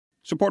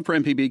Support for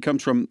MPB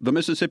comes from the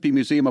Mississippi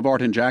Museum of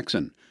Art in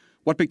Jackson.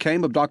 What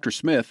Became of Dr.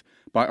 Smith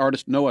by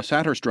artist Noah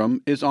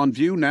Satterstrom is on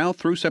view now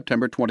through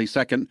September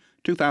 22,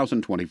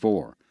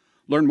 2024.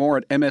 Learn more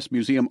at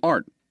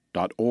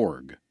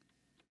msmuseumart.org.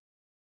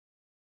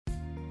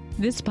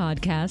 This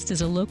podcast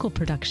is a local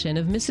production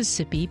of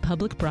Mississippi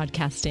Public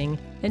Broadcasting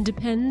and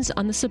depends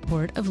on the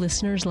support of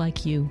listeners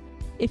like you.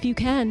 If you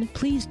can,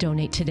 please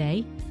donate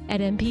today at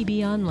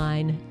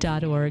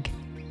mpbonline.org.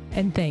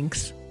 And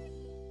thanks.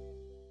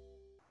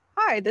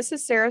 Hi, this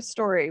is Sarah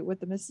Story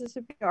with the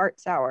Mississippi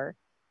Arts Hour.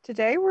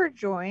 Today we're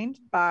joined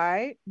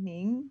by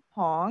Ming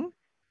Hong,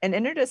 an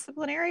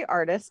interdisciplinary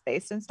artist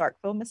based in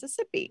Starkville,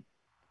 Mississippi.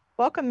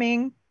 Welcome,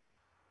 Ming.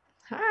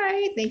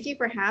 Hi, thank you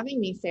for having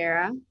me,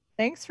 Sarah.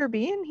 Thanks for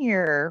being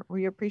here.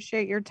 We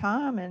appreciate your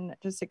time and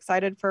just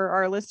excited for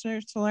our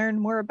listeners to learn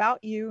more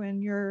about you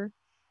and your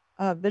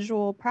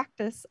visual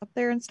practice up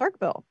there in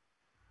Starkville.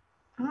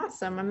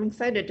 Awesome. I'm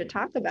excited to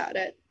talk about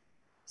it.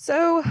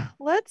 So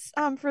let's,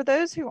 for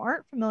those who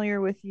aren't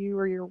familiar with you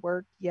or your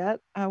work yet,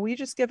 will you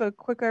just give a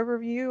quick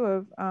overview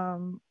of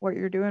what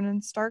you're doing in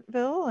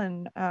Starkville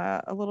and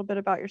a little bit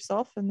about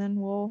yourself, and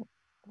then we'll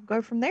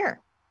go from there.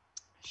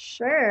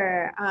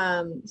 Sure.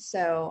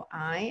 So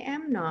I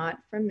am not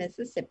from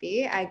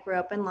Mississippi. I grew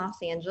up in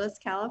Los Angeles,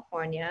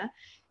 California,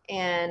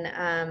 and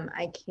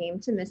I came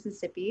to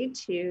Mississippi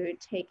to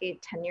take a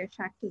tenure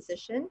track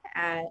position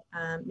at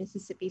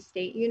Mississippi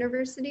State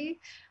University.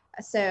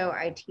 So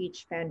I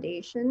teach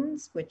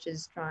foundations, which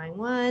is drawing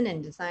 1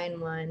 and design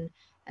 1,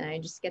 and I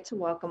just get to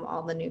welcome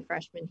all the new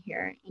freshmen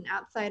here. And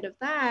outside of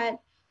that,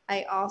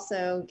 I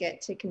also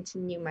get to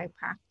continue my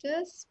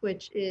practice,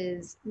 which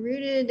is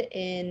rooted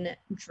in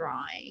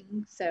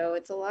drawing. So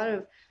it's a lot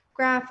of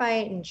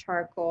graphite and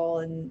charcoal,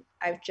 and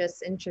I've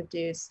just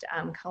introduced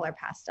color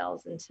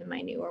pastels into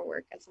my newer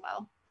work as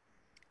well.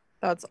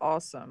 That's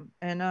awesome.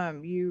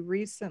 And you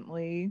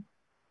recently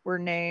were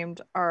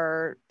named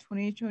our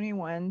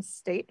 2021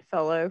 State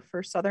Fellow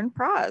for Southern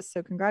Prize.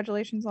 So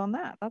congratulations on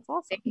that. That's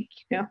awesome. Thank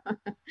you.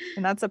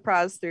 And that's a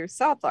prize through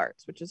South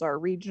Arts, which is our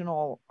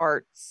regional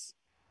arts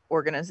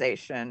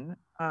organization.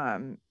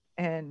 And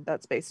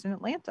that's based in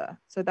Atlanta.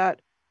 So that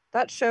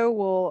show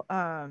will,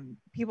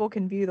 people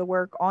can view the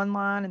work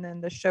online, and then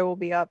the show will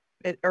be up,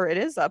 it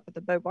is up at the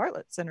Bo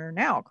Bartlett Center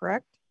now,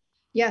 correct?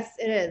 Yes,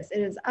 it is.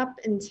 It is up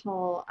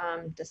until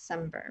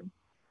December.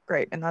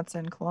 Great. And that's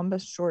in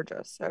Columbus,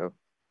 Georgia. So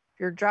if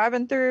you're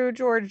driving through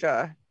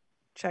Georgia,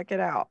 check it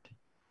out.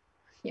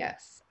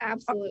 Yes,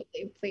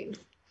 absolutely. Please.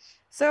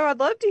 So I'd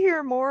love to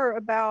hear more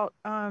about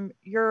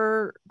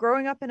your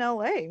growing up in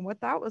LA and what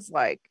that was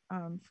like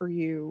for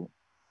you.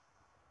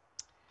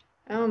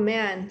 Oh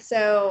man,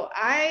 so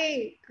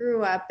I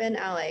grew up in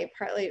LA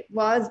partly,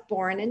 well, I was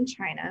born in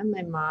China.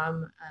 My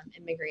mom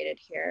immigrated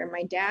here.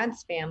 My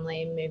dad's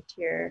family moved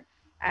here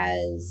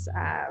as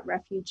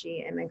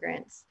refugee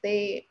immigrants.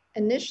 They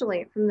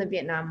initially, from the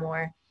Vietnam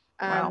War,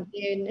 Wow.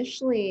 They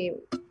initially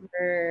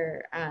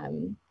were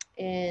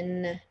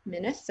in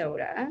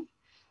Minnesota,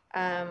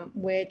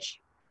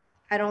 which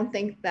I don't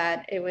think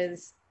that it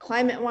was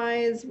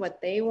climate-wise what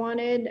they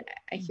wanted.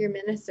 I hear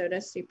Minnesota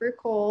super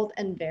cold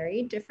and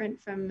very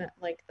different from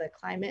like the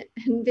climate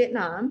in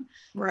Vietnam.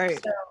 Right.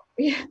 So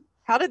yeah.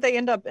 How did they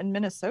end up in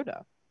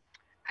Minnesota?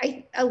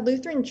 A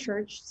Lutheran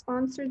church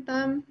sponsored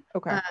them.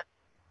 Okay.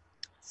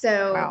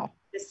 So Wow.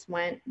 just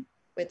went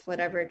with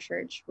whatever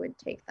church would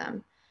take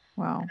them.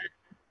 Wow.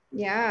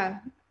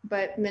 Yeah,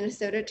 but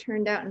Minnesota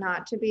turned out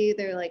not to be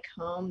their like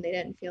home. They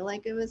didn't feel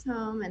like it was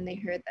home, and they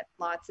heard that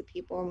lots of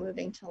people were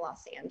moving to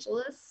Los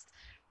Angeles,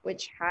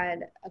 which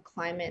had a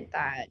climate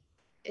that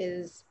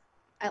is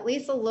at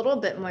least a little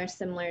bit more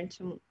similar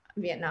to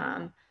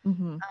Vietnam.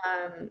 Mm-hmm.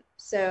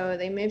 So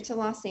they moved to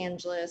Los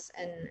Angeles,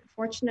 and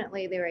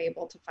fortunately they were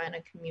able to find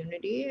a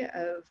community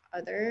of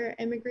other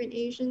immigrant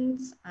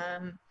Asians.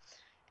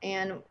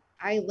 And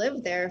I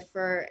lived there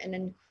for an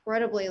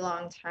incredibly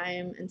long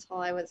time until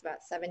I was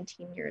about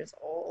 17 years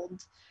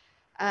old.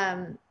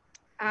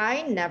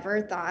 I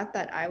never thought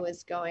that I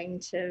was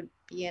going to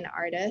be an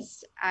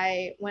artist.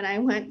 When I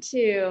went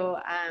to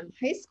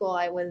high school,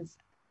 I was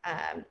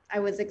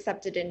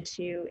accepted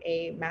into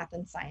a math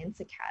and science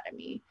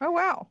academy. Oh,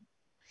 wow.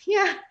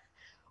 Yeah.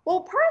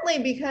 Well, partly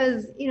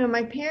because,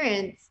 my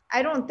parents,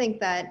 I don't think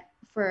that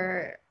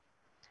for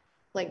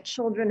like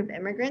children of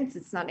immigrants,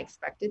 it's not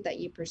expected that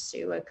you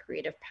pursue a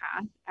creative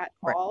path at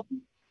all.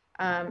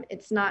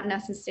 It's not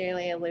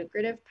necessarily a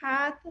lucrative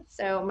path.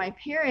 So my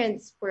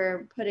parents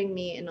were putting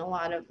me in a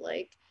lot of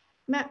like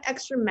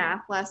extra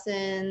math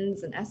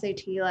lessons and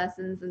SAT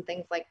lessons and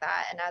things like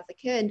that. And as a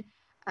kid,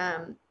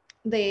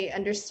 they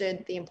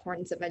understood the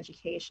importance of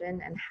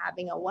education and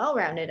having a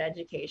well-rounded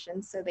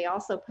education. So they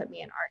also put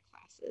me in art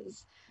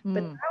classes,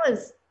 but that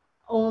was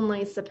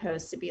only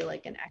supposed to be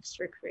like an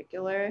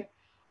extracurricular.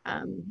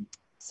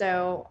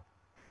 So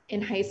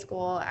in high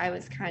school, I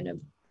was kind of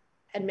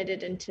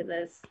admitted into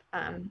this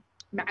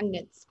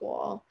magnet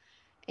school.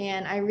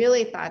 And I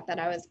really thought that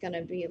I was going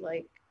to be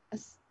like an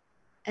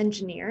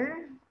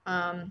engineer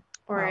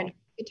or an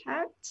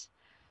architect.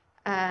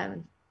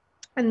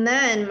 And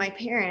then my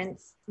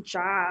parents'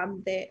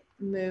 job, they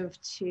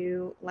moved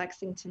to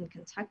Lexington,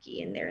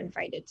 Kentucky, and they're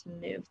invited to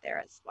move there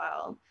as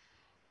well.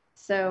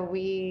 So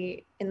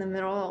in the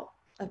middle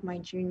of my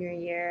junior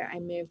year, I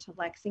moved to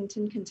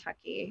Lexington,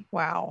 Kentucky.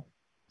 Wow.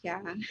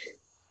 Yeah.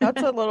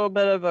 That's a little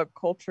bit of a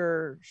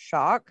culture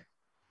shock.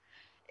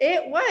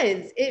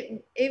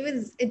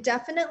 It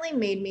definitely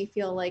made me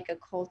feel like a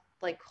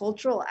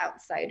cultural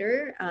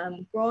outsider.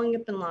 Growing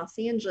up in Los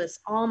Angeles,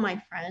 all my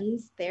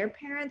friends, their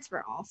parents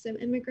were also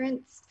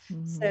immigrants.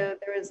 So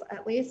there was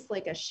at least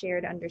like a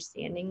shared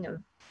understanding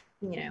of,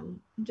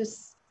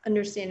 just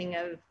understanding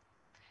of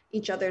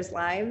each other's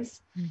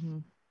lives.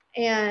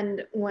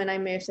 And when I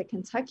moved to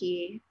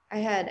Kentucky,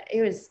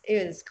 it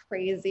was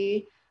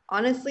crazy.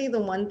 Honestly,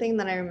 the one thing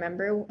that I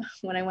remember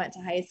when I went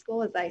to high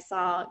school is I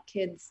saw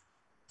kids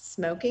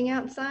smoking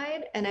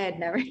outside, and I had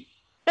never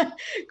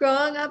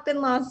growing up in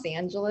Los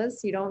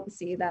Angeles, you don't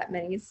see that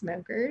many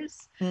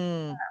smokers.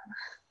 So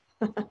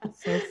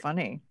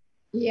funny.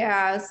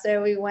 Yeah,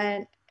 so we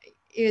went,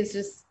 it was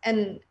just,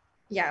 and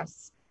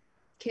yes,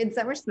 kids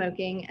that were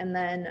smoking, and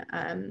then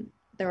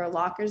there were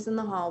lockers in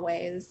the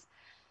hallways.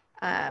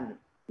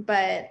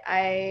 But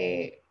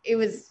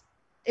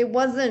it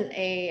wasn't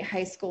a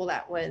high school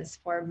that was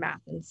for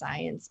math and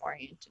science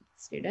oriented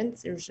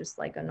students. It was just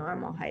like a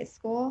normal high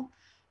school.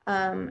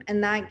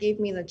 And that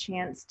gave me the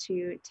chance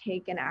to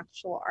take an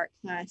actual art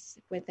class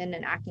within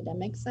an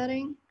academic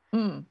setting.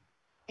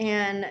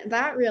 And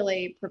that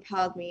really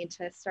propelled me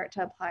to start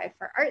to apply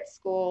for art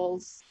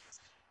schools.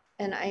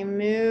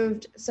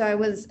 And so I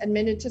was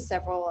admitted to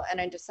several,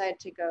 and I decided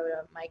to go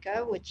to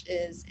MICA, which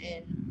is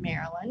in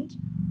Maryland,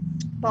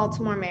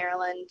 Baltimore,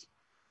 Maryland.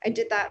 I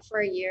did that for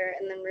a year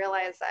and then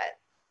realized that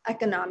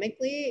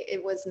economically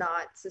it was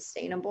not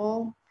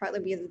sustainable, partly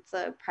because it's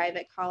a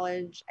private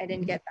college. I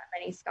didn't get that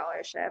many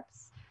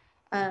scholarships.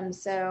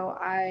 So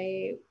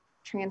I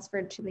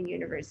transferred to the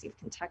University of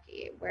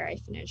Kentucky, where I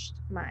finished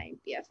my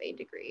BFA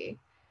degree.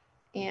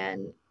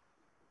 And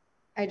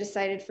I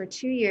decided for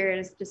 2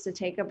 years just to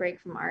take a break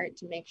from art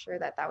to make sure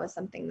that that was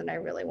something that I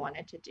really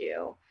wanted to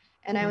do.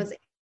 And I was able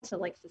to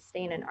like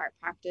sustain an art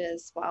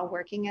practice while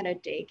working at a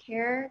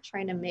daycare,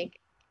 trying to make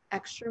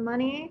extra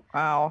money.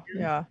 Wow.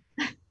 Yeah.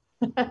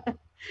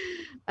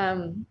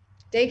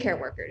 Daycare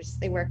workers,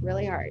 they work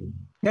really hard.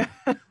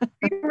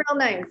 Real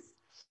nice.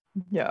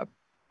 Yeah.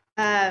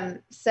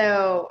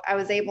 So I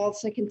was able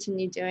to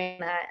continue doing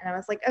that, and I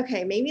was like,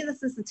 okay, maybe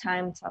this is the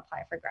time to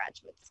apply for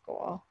graduate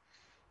school.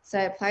 So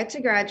I applied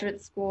to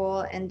graduate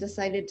school and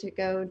decided to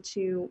go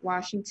to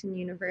Washington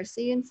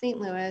University in St.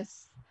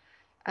 Louis.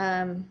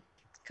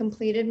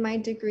 Completed my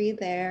degree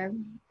there.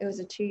 It was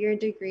a 2-year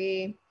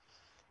degree.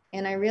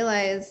 And I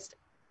realized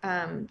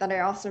that I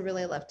also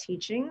really love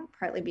teaching,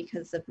 partly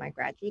because of my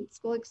graduate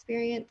school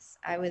experience.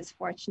 I was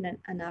fortunate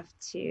enough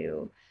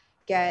to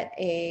get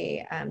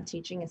a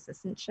teaching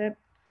assistantship.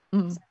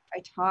 So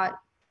I taught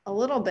a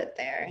little bit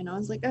there, and I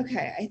was like,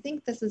 okay, I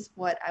think this is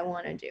what I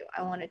want to do.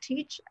 I want to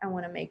teach, I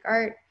want to make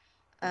art.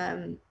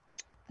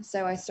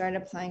 So I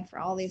started applying for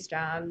all these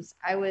jobs.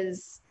 I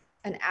was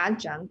an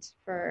adjunct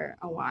for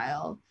a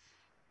while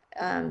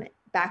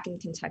back in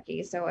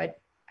Kentucky. So I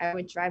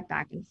would drive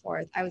back and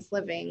forth. I was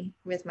living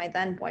with my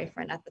then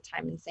boyfriend at the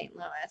time in St.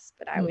 Louis,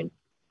 but I would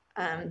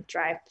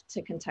drive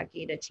to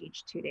Kentucky to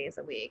teach 2 days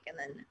a week, and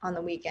then on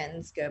the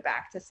weekends go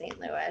back to St.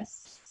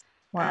 Louis.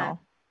 Wow.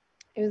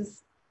 It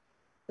was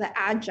the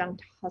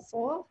adjunct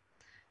hustle.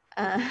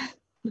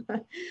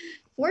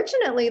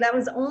 Fortunately, that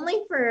was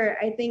only for,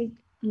 I think,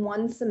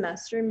 1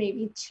 semester,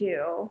 maybe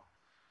 2.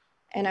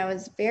 And I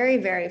was very,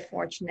 very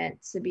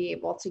fortunate to be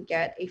able to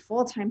get a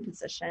full-time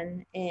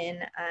position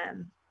in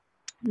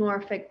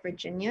Norfolk,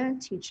 Virginia,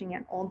 teaching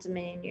at Old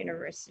Dominion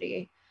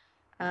University.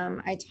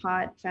 I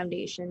taught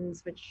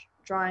foundations, which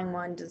drawing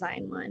 1,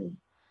 design 1.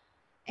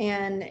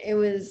 And it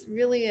was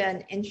really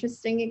an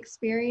interesting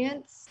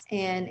experience,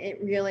 and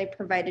it really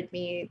provided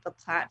me the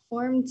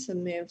platform to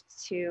move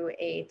to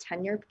a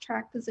tenure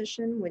track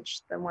position,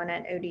 which the one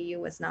at ODU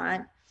was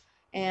not.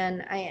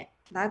 And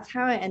that's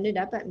how I ended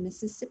up at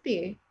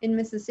Mississippi at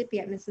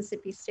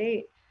Mississippi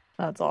State.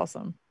 That's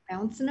awesome.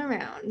 Bouncing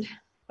around.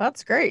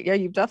 That's great. Yeah,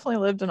 you've definitely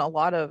lived in a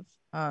lot of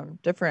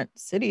different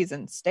cities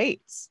and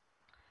states.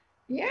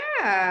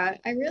 Yeah,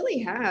 I really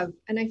have.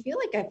 And I feel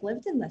like I've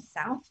lived in the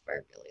South for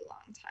a really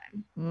long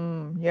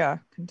time. Yeah,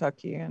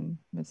 Kentucky and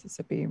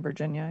Mississippi and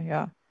Virginia.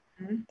 Yeah,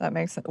 that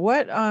makes sense.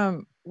 What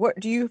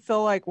do you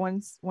feel like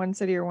one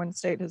city or one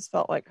state has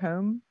felt like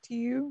home to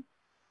you?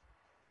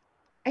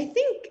 I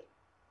think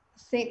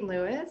St.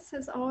 Louis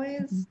has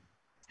always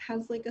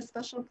has like a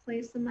special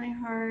place in my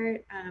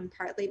heart,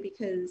 partly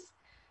because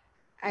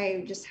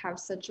I just have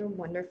such a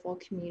wonderful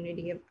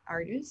community of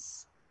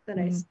artists that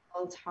I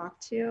still talk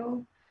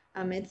to.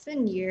 It's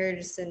been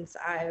years since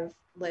I've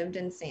lived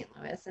in St.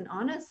 Louis, and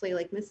honestly,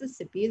 like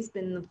Mississippi has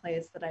been the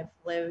place that I've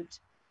lived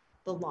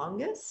the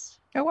longest.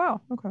 Oh,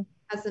 wow. Okay.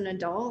 As an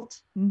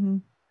adult.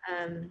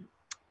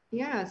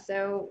 Yeah,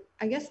 so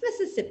I guess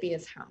Mississippi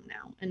is home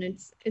now, and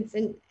it's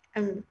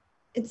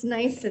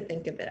nice to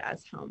think of it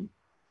as home.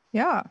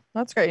 Yeah,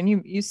 that's great.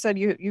 And you said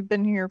you've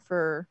been here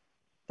for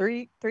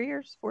 3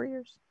 years, 4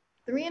 years?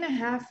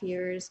 3.5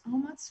 years,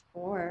 almost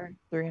 4.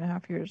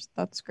 3.5 years.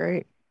 That's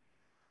great.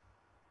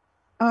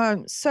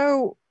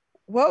 So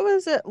what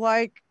was it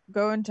like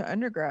going to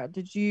undergrad?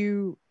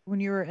 When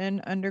you were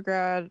in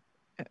undergrad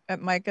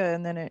at Micah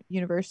and then at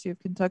University of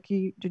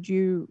Kentucky,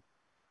 you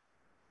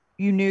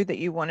knew that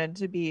you wanted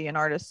to be an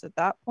artist at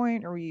that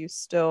point, or were you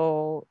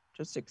still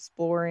just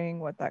exploring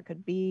what that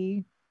could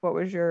be? What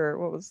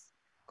was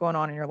going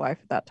on in your life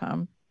at that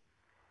time?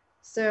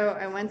 So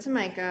I went to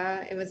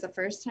Micah. It was the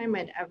first time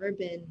I'd ever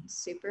been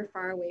super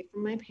far away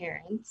from my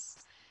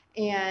parents.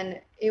 And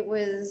it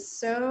was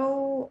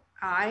so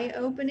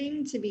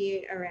eye-opening to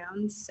be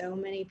around so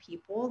many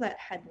people that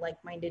had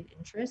like-minded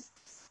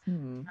interests.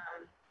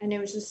 And it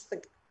was just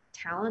the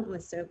talent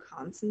was so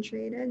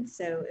concentrated.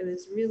 So it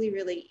was really,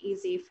 really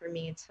easy for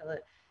me to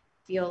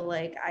feel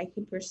like I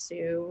could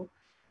pursue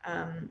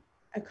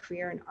a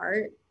career in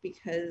art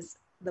because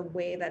the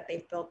way that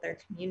they've built their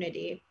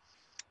community.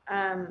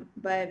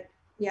 But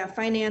yeah,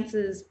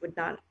 finances would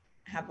not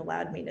have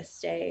allowed me to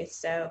stay.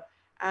 So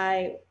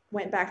I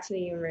went back to the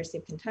University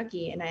of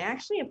Kentucky and I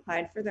actually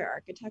applied for their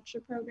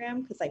architecture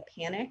program because I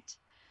panicked.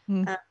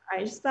 I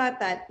just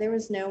thought that there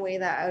was no way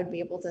that I would be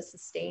able to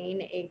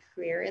sustain a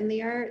career in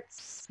the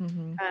arts.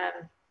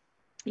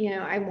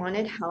 I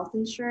wanted health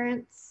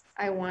insurance.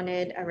 I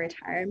wanted a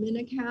retirement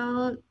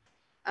account.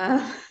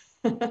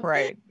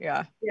 Right.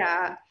 Yeah.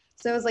 Yeah.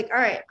 So I was like,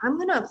 all right, I'm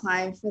going to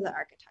apply for the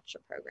architecture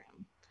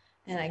program.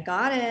 And I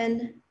got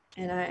in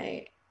and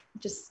I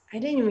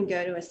didn't even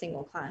go to a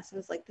single class. I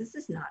was like, this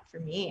is not for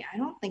me. I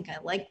don't think I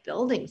like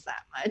buildings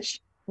that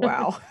much.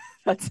 Wow.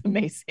 That's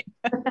amazing.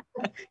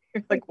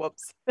 You're like,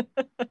 whoops.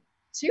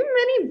 Too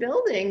many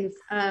buildings.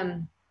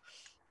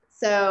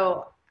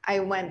 So I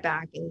went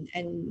back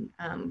and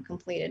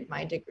completed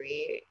my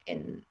degree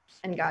and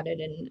got it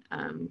in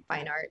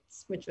fine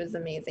arts, which was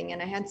amazing.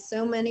 And I had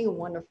so many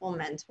wonderful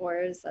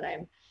mentors that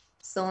I'm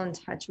still in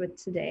touch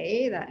with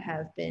today that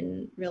have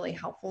been really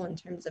helpful in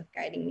terms of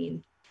guiding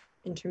me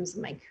in terms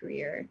of my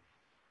career.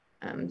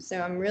 So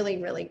I'm really,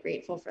 really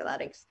grateful for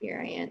that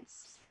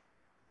experience.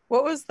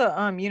 What was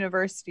the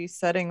university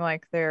setting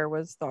like there?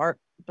 Was the art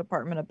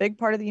department a big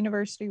part of the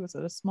university? Was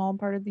it a small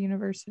part of the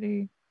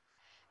university?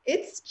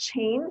 It's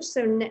changed.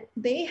 So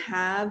they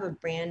have a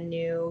brand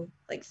new,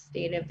 like,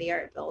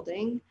 state-of-the-art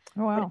building.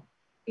 Oh, wow. But,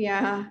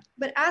 yeah.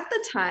 But at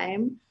the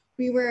time,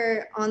 we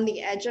were on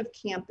the edge of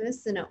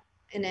campus in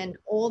an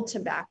old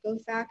tobacco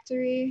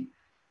factory.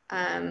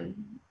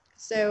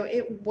 So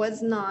it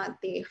was not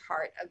the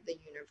heart of the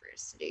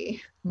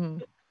university.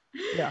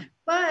 Yeah.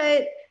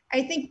 But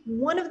I think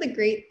one of the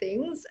great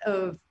things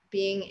of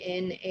being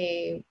in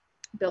a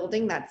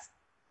building that's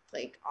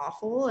like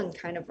awful and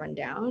kind of run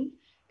down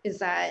is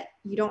that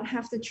you don't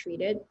have to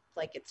treat it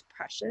like it's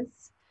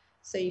precious.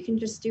 So you can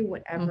just do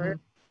whatever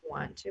you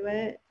want to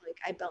it. Like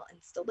I built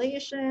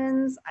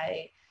installations,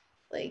 I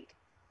like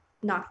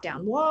knocked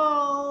down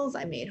walls,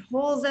 I made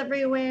holes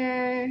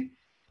everywhere.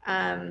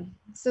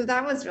 So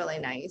that was really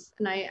nice.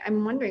 And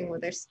I'm wondering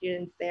whether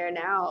students there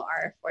now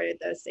are afforded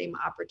those same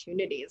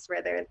opportunities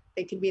where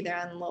they could be their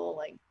own little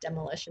like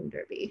demolition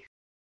derby.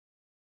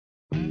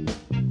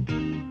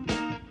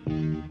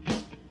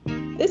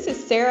 This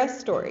is Sarah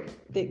Story,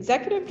 the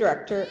Executive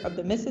Director of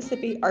the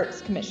Mississippi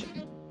Arts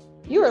Commission.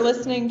 You are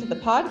listening to the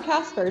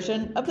podcast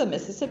version of the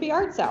Mississippi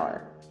Arts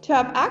Hour. To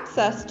have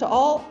access to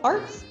all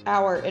Arts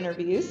Hour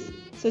interviews,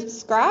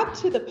 subscribe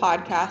to the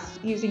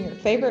podcast using your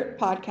favorite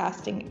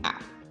podcasting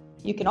app.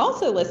 You can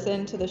also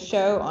listen to the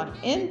show on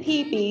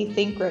MPB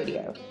Think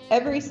Radio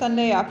every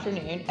Sunday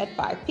afternoon at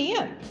 5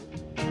 p.m.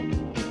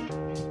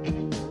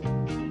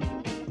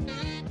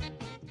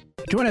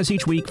 Join us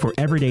each week for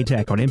Everyday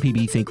Tech on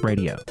MPB Think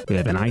Radio. We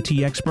have an IT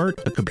expert,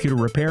 a computer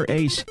repair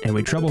ace, and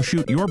we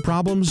troubleshoot your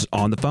problems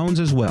on the phones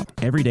as well.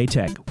 Everyday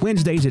Tech,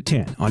 Wednesdays at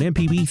 10 on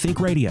MPB Think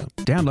Radio.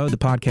 Download the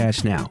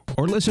podcast now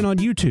or listen on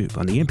YouTube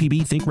on the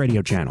MPB Think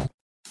Radio channel.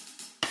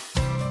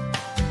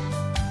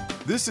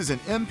 This is an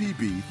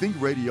MPB Think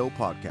Radio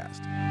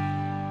podcast.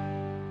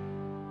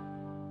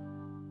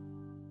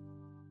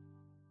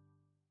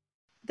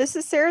 This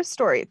is Sarah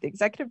Story, the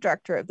Executive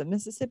Director of the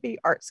Mississippi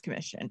Arts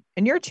Commission,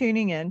 and you're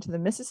tuning in to the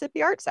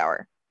Mississippi Arts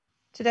Hour.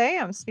 Today,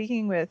 I'm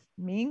speaking with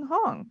Ming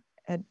Hong,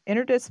 an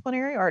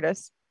interdisciplinary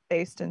artist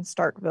based in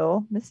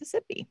Starkville,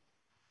 Mississippi.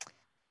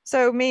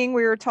 So, Ming,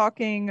 we were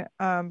talking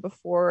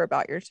before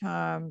about your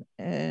time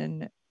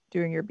in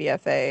doing your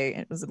BFA.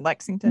 It was in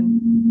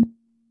Lexington.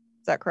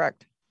 Is that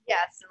correct?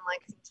 Yes,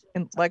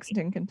 in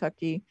Lexington,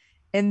 Kentucky.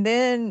 And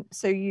then,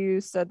 so you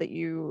said that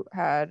you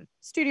had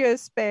studio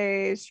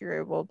space,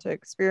 you're able to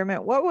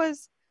experiment. What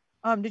was,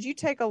 did you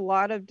take a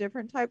lot of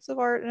different types of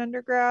art in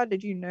undergrad?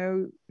 Did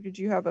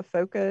you have a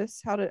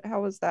focus?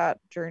 How was that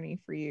journey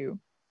for you?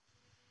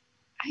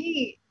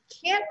 I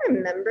can't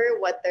remember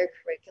what their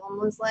curriculum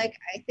was like.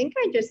 I think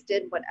I just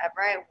did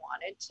whatever I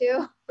wanted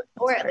to,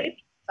 or at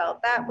least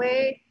felt that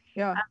way.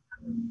 Yeah.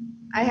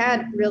 I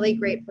had really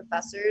great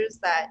professors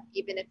that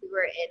even if we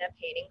were in a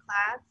painting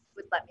class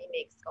would let me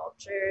make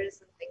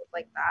sculptures and things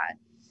like that.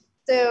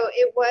 So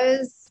it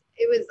was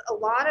a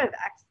lot of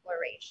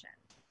exploration,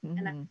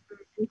 and I'm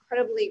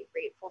incredibly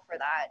grateful for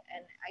that.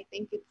 And I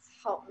think it's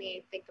helped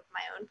me think of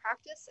my own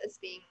practice as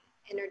being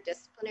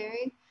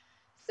interdisciplinary.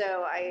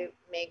 So I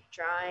make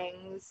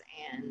drawings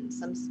and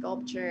some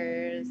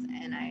sculptures,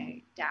 and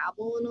I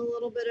dabble in a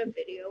little bit of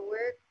video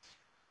work.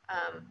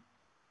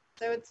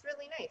 So it's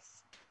really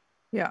nice.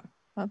 Yeah,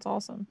 that's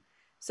awesome.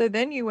 So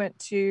then you went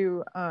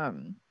to,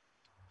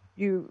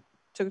 you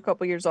took a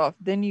couple years off,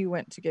 then you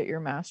went to get your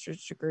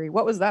master's degree.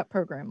 What was that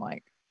program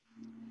like?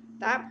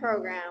 That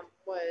program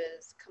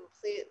was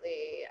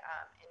completely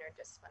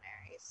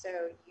interdisciplinary.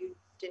 So you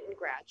didn't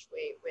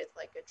graduate with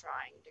like a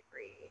drawing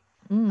degree.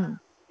 You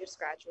just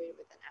graduated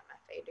with an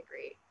MFA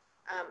degree.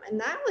 And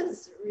that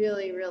was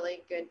really,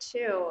 really good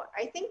too.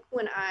 I think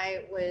when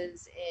I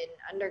was in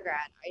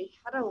undergrad, I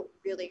had a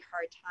really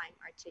hard time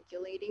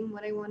articulating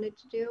what I wanted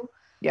to do.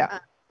 Yeah.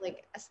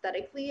 Like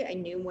aesthetically, I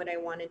knew what I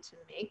wanted to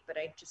make, but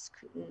I just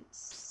couldn't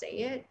say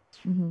it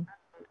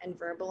and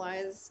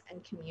verbalize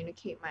and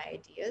communicate my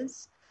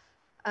ideas.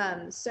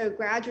 So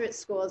graduate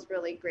school is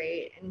really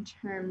great in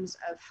terms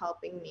of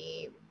helping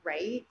me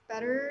write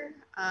better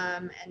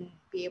and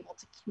be able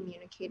to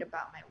communicate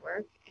about my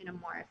work in a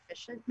more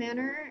efficient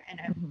manner and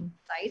a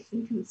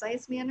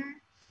concise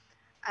manner.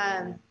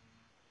 And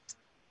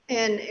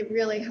it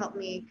really helped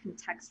me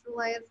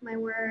contextualize my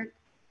work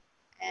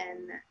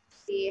and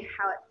see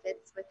how it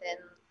fits within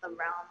the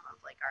realm of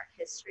like art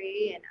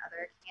history and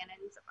other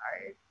canons of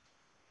art.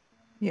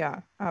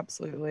 Yeah,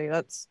 absolutely.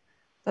 That's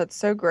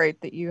so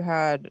great that you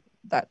had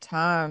that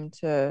time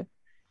to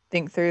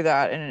think through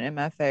that in an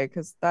MFA,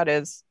 because that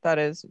is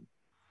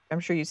I'm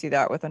sure you see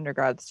that with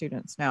undergrad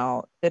students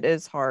now. It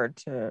is hard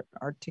to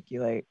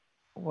articulate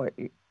what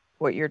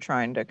you're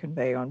trying to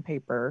convey on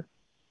paper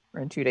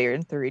or in 2D or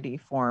in 3D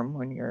form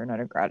when you're an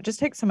undergrad. It just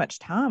takes so much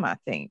time, I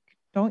think,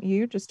 don't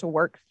you, just to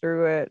work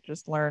through it,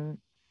 just learn.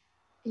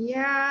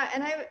 Yeah,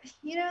 and I,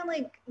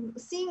 like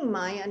seeing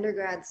my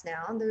undergrads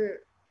now,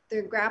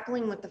 they're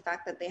grappling with the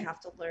fact that they have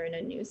to learn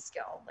a new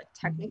skill, like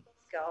technical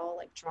skill,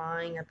 like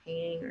drawing or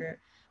painting or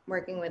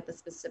working with a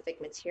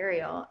specific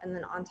material. And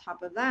then on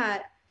top of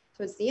that,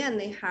 towards the end,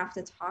 they have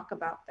to talk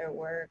about their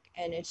work.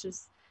 And it's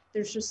just,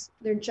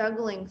 they're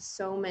juggling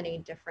so many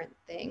different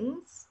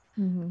things.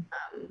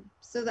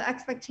 So the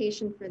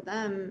expectation for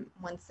them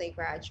once they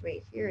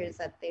graduate here is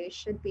that they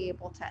should be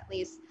able to at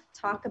least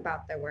talk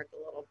about their work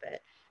a little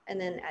bit, and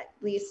then at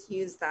least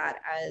use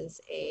that as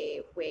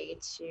a way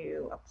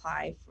to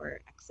apply for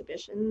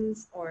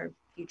exhibitions or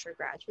future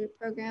graduate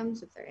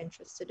programs if they're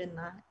interested in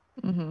that.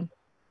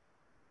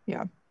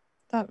 Yeah,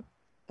 that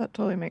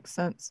totally makes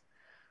sense.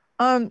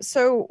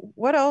 So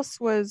what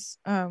else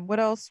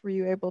were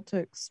you able to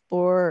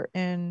explore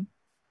in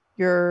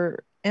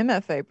your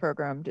MFA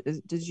program?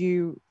 Did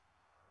you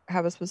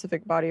have a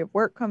specific body of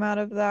work come out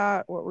of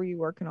that? What were you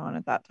working on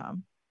at that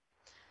time?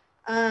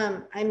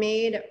 I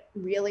made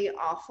really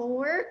awful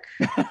work.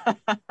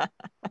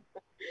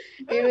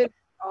 It was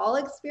all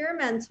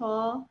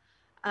experimental.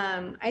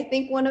 I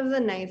think one of the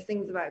nice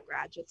things about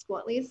graduate school,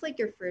 at least like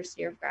your first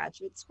year of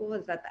graduate school,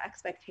 is that the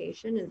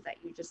expectation is that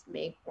you just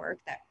make work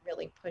that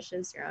really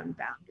pushes your own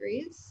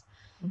boundaries.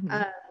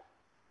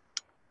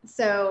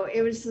 So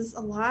it was just a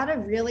lot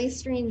of really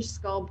strange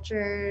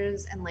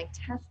sculptures and like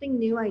testing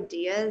new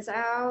ideas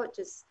out,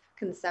 just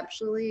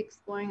conceptually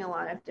exploring a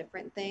lot of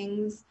different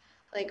things.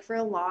 Like for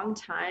a long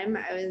time,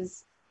 I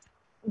was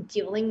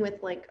dealing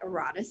with like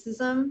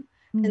eroticism,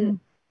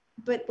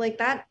 but like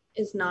that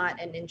is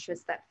not an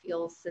interest that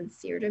feels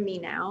sincere to me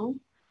now.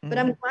 But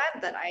I'm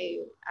glad that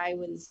I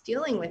was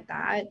dealing with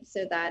that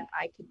so that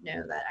I could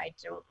know that I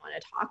don't want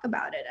to talk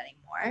about it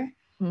anymore.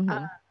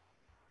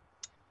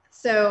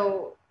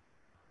 So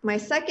my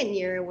second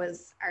year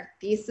was our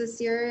thesis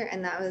year,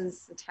 and that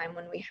was the time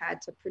when we had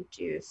to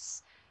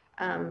produce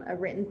a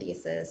written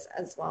thesis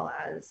as well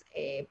as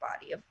a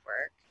body of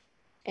work.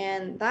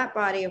 And that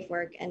body of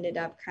work ended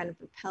up kind of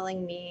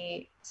propelling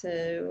me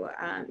to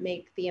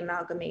make the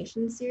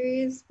Amalgamation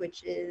series,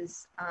 which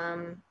is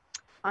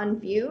on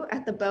view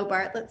at the Bo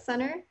Bartlett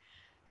Center.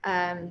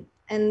 And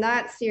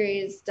that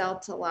series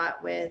dealt a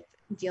lot with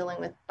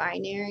dealing with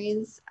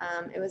binaries.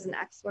 It was an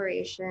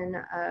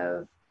exploration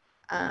of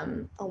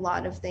a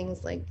lot of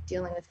things like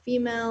dealing with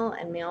female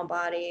and male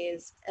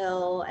bodies,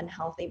 ill and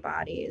healthy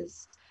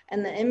bodies.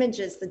 And the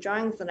images, the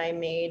drawings that I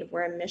made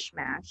were a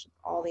mishmash of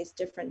all these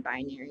different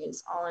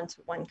binaries all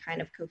into one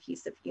kind of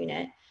cohesive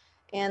unit.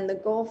 And the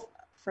goal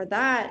for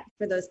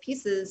those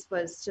pieces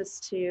was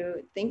just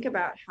to think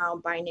about how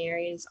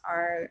binaries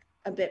are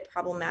a bit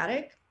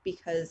problematic,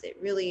 because it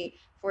really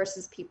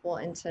forces people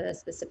into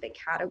specific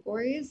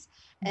categories.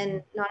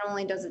 And not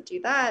only does it do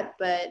that,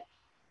 but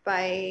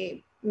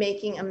by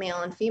making a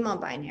male and female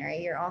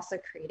binary, you're also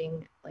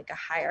creating like a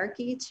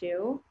hierarchy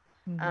too,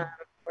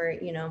 where,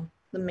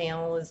 the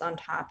male is on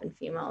top and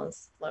female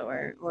is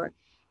lower, or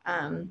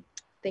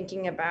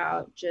thinking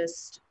about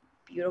just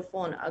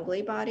beautiful and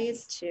ugly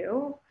bodies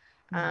too.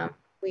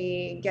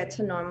 We get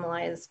to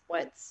normalize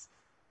what's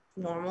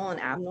normal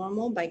and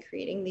abnormal by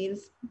creating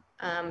these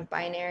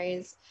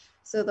binaries.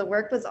 So the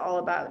work was all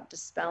about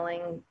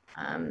dispelling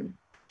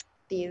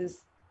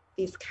these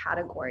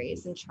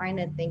categories and trying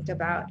to think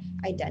about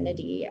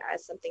identity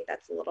as something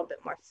that's a little bit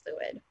more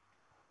fluid.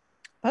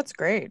 That's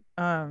great.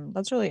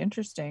 That's really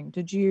interesting.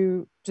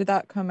 Did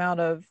that come out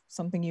of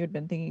something you had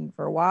been thinking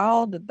for a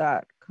while? Did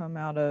that come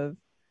out of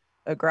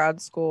a grad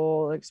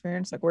school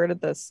experience? Like, where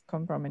did this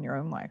come from in your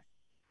own life?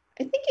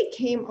 I think it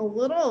came a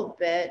little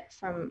bit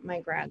from my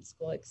grad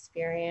school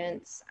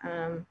experience,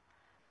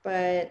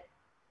 but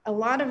a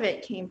lot of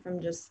it came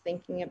from just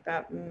thinking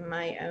about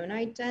my own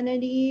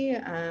identity,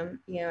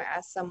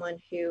 as someone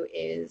who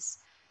is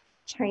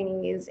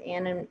Chinese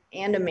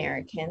and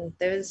American.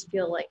 Those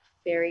feel like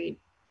very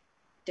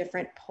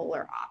different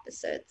polar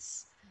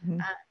opposites.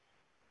 Mm-hmm.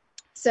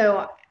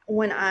 So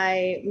when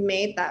I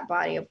made that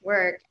body of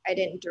work, I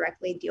didn't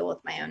directly deal with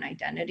my own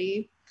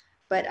identity,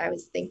 but I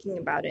was thinking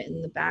about it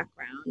in the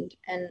background.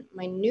 And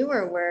my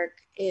newer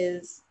work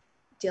is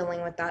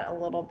dealing with that a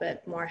little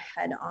bit more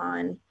head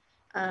on.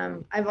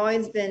 I've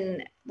always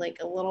been like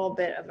a little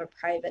bit of a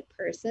private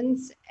person.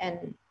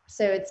 And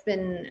so it's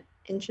been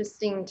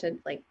interesting to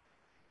like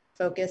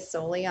focus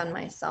solely on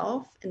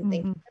myself and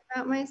thinking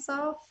about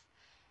myself.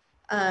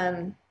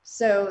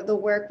 So the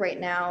work right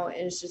now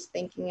is just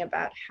thinking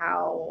about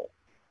how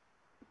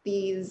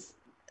the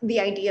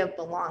idea of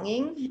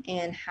belonging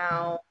and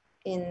how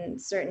in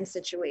certain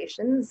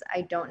situations,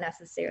 I don't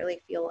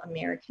necessarily feel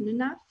American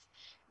enough.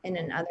 And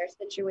in other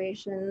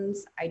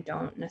situations, I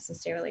don't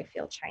necessarily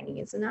feel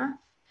Chinese enough.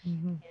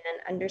 And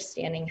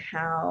understanding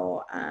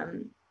how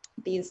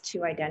these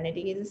two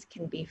identities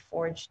can be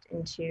forged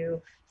into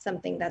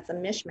something that's a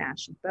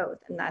mishmash of both.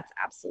 And that's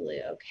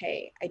absolutely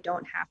okay. I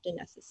don't have to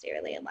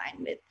necessarily align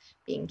with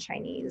being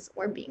Chinese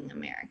or being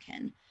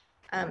American.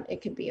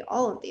 It could be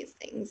all of these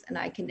things, and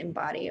I can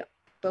embody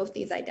both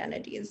these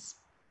identities.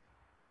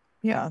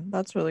 Yeah,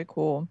 that's really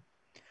cool.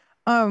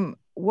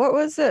 What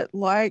was it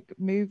like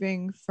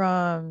moving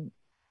from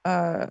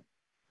LA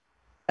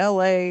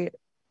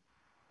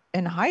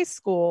in high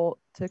school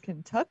to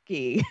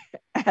Kentucky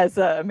as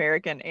an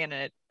American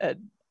and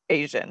an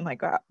Asian?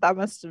 Like that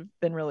must have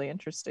been really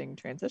interesting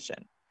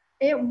transition.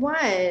 It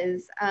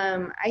was.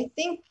 I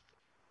think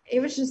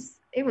it was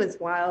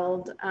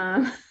wild.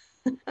 My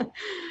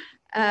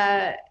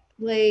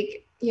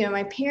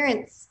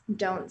parents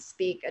don't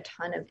speak a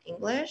ton of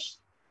English.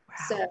 Wow.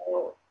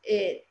 So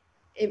it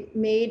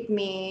made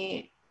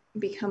me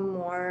become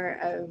more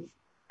of,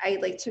 I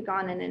took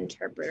on an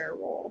interpreter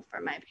role for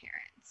my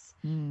parents.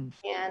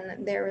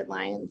 And their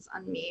reliance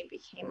on me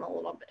became a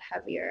little bit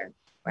heavier.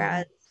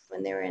 Whereas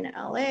when they were in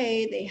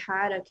LA, they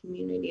had a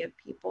community of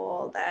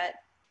people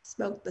that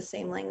spoke the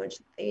same language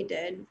that they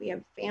did. We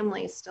have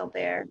families still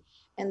there.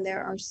 And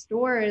there are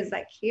stores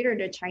that cater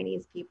to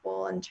Chinese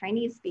people and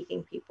Chinese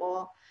speaking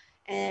people.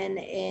 And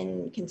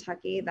in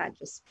Kentucky, that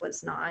just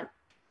was not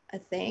a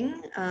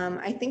thing.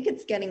 I think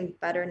it's getting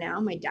better now.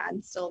 My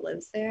dad still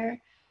lives there.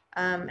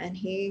 And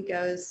he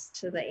goes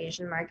to the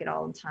Asian market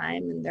all the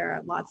time. And there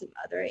are lots of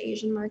other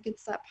Asian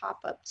markets that pop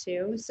up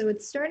too. So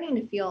it's starting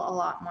to feel a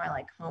lot more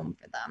like home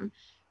for them.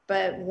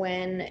 But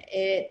when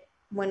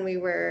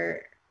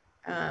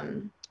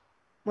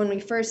we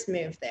first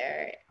moved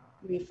there,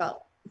 we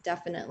felt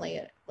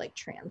definitely like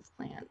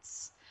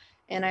transplants.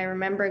 And I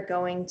remember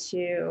going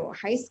to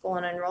high school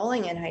and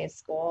enrolling in high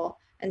school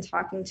and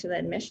talking to the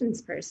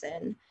admissions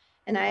person.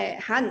 And I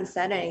hadn't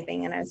said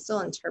anything, and I was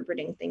still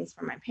interpreting things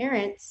for my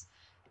parents.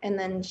 And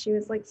then she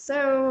was like,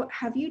 "So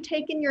have you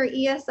taken your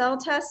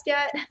ESL test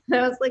yet?" And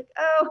I was like,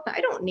 "Oh,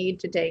 I don't need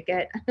to take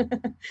it."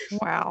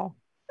 Wow.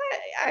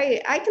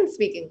 I can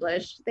speak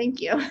English. Thank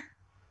you.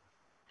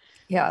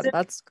 Yeah, so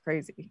that's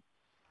crazy.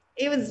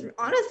 It was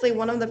honestly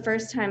one of the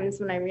first times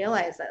when I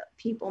realized that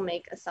people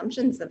make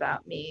assumptions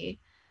about me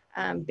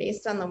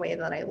based on the way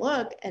that I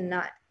look, and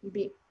not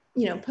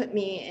put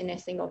me in a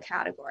single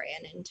category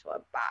and into a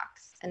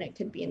box. And it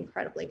could be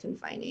incredibly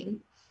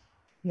confining.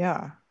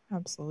 Yeah,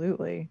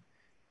 absolutely.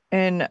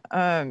 And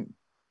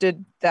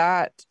did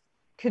that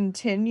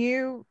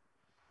continue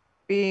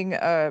being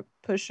a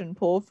push and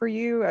pull for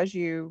you as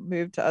you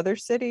moved to other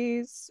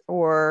cities,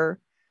 or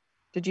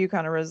did you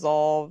kind of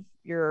resolve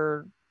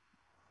your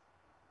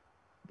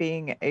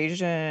being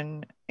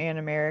Asian and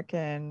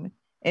American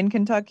in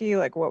Kentucky?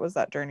 Like, what was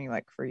that journey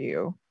like for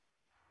you?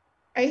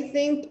 I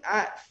think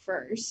at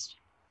first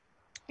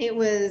it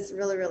was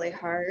really, really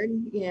hard.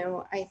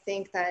 I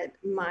think that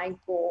my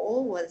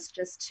goal was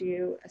just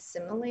to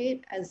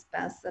assimilate as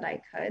best that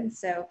I could.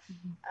 So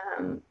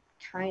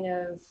kind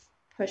of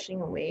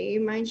pushing away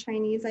my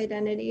Chinese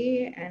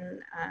identity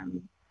and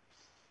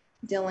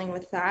dealing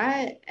with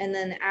that. And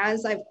then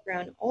as I've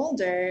grown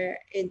older,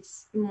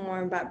 it's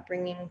more about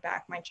bringing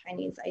back my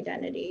Chinese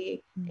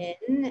identity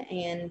in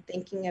and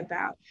thinking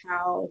about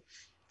how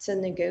to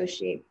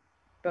negotiate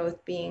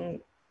both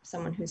being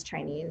someone who's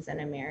Chinese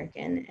and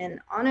American. And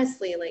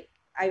honestly,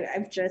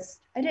 I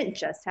didn't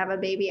just have a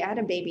baby. I had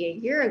a baby a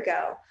year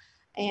ago,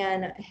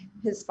 and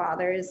his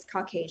father is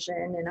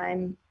Caucasian and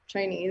I'm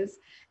Chinese,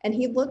 and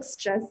he looks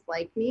just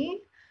like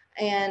me.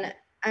 And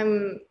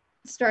I'm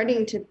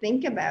starting to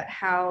think about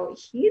how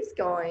he's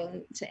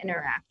going to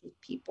interact with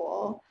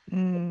people.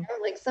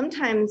 Like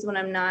sometimes when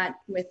I'm not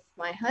with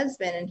my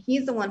husband and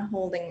he's the one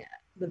holding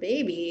the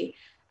baby,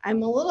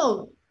 I'm a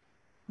little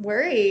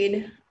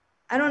worried.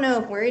 I don't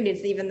know if worried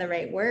is even the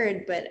right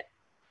word, but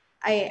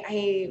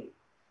I'm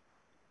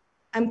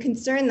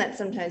concerned that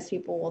sometimes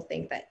people will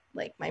think that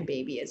like my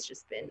baby has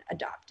just been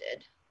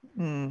adopted.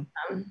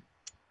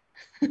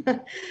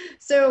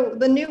 So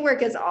the new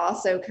work is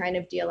also kind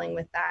of dealing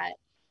with that.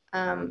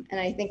 And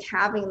I think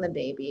having the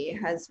baby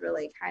has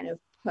really kind of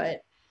put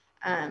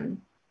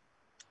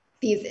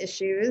these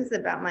issues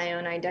about my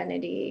own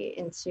identity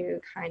into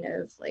kind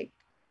of like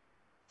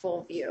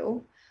full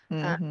view.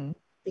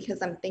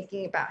 Because I'm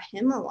thinking about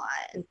him a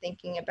lot and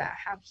thinking about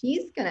how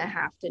he's going to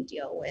have to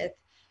deal with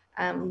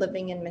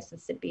living in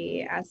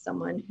Mississippi as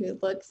someone who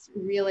looks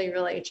really,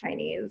 really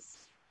Chinese.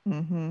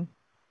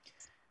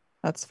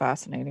 That's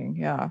fascinating.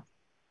 Yeah.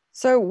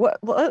 So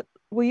what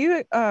will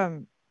you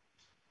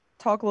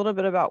talk a little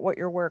bit about what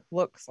your work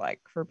looks like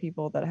for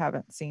people that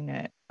haven't seen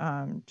it,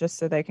 just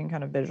so they can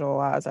kind of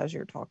visualize as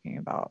you're talking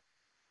about?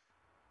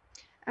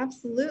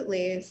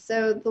 Absolutely.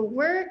 So the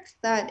work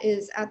that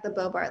is at the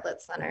Bo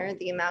Bartlett Center,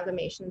 the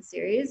Amalgamation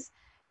Series,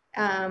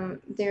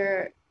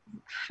 they're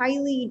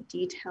highly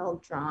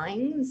detailed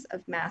drawings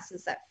of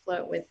masses that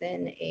float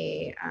within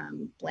a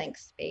blank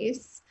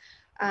space.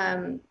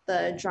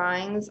 The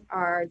drawings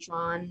are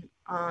drawn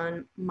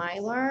on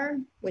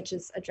Mylar, which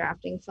is a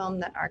drafting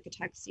film that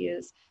architects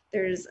use.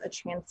 There's a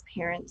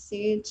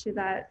transparency to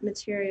that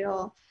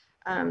material.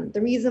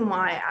 The reason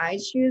why I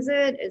choose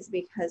it is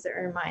because it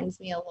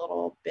reminds me a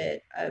little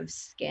bit of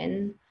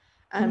skin.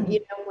 You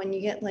know, when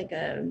you get like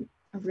a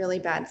really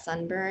bad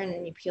sunburn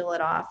and you peel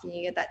it off and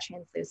you get that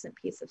translucent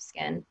piece of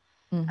skin.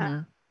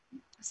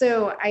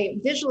 So I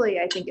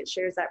think it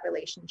shares that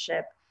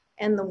relationship,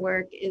 and the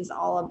work is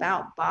all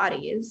about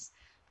bodies.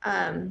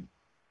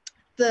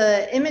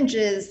 The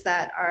images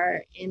that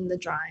are in the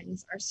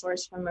drawings are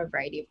sourced from a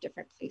variety of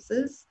different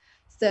places.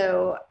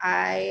 So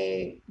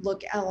I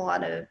look at a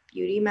lot of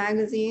beauty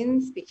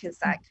magazines because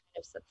that kind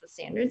of sets the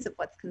standards of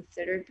what's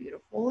considered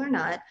beautiful or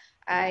not.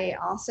 I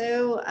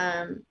also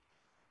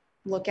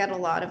look at a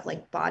lot of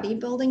like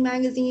bodybuilding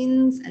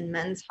magazines and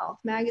men's health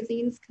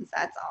magazines, because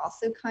that's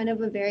also kind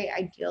of a very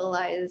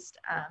idealized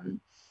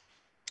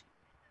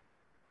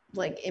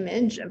like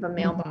image of a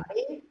male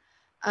body.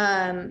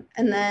 And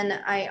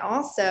then I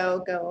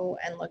also go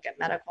and look at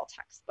medical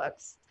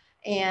textbooks,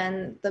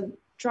 and the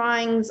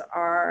drawings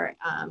are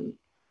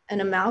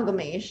an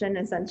amalgamation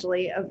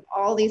essentially of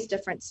all these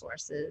different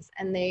sources,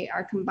 and they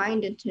are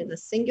combined into the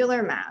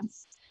singular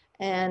mass.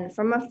 And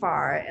from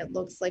afar, it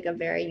looks like a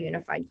very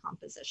unified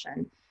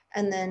composition.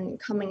 And then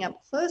coming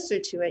up closer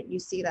to it, you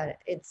see that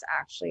it's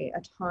actually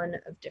a ton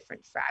of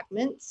different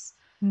fragments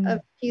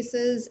of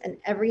pieces, and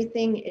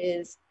everything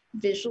is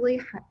visually,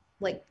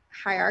 like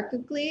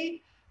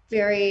hierarchically,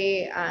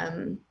 very,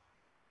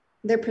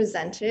 they're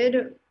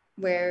presented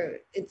where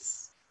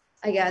it's,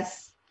 I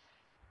guess,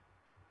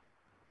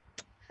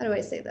 how do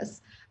I say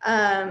this?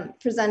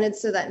 Presented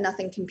so that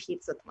nothing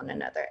competes with one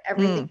another.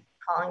 Everything is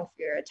calling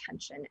for your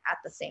attention at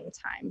the same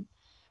time,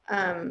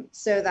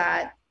 so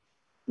that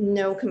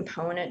no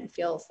component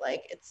feels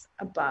like it's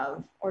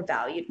above or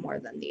valued more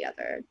than the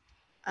other.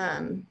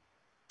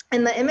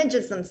 And the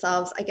images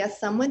themselves, I guess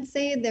some would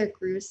say they're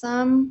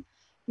gruesome.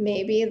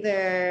 Maybe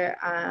they're,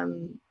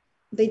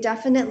 they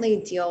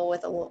definitely deal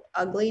with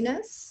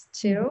ugliness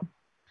too.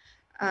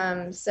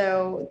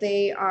 So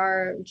they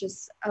are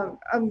just a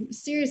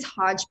serious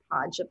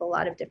hodgepodge of a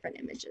lot of different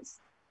images.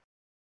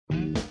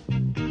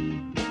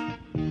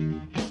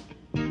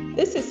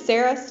 This is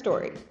Sarah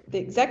Story, the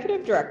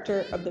Executive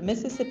Director of the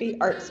Mississippi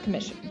Arts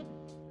Commission.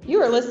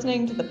 You are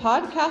listening to the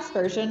podcast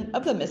version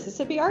of the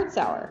Mississippi Arts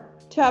Hour.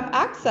 To have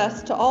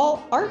access to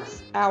all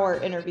Arts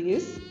Hour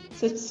interviews,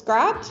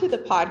 subscribe to the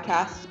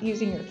podcast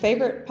using your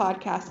favorite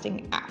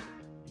podcasting app.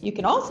 You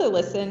can also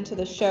listen to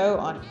the show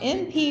on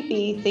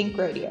MPB Think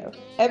Radio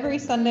every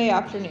Sunday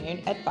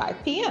afternoon at 5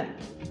 p.m.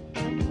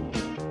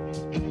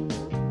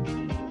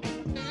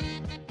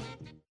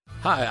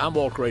 Hi, I'm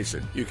Walt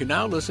Grayson. You can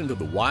now listen to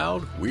the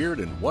wild, weird,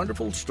 and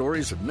wonderful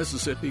stories of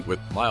Mississippi with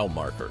Mile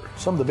Marker.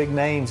 Some of the big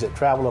names that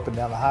travel up and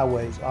down the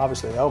highways,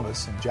 obviously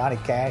Elvis and Johnny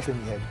Cash,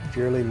 and you had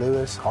Jerry Lee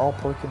Lewis, Carl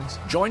Perkins.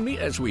 Join me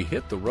as we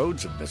hit the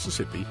roads of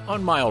Mississippi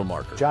on Mile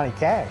Marker. Johnny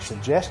Cash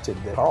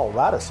suggested that Carl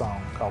write a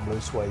song called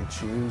Blue Suede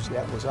Shoes.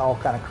 That was all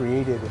kind of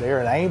created with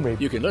Aaron Amory.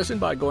 You can listen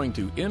by going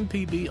to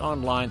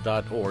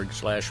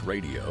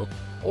mpbonline.org/radio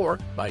or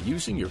by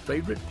using your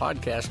favorite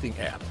podcasting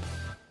app.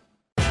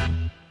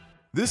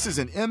 This is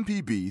an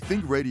MPB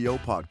Think Radio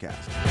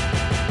podcast.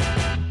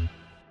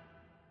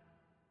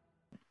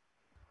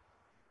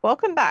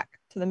 Welcome back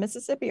to the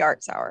Mississippi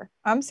Arts Hour.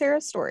 I'm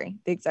Sarah Story,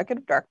 the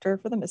Executive Director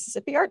for the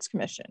Mississippi Arts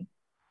Commission.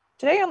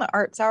 Today on the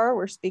Arts Hour,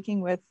 we're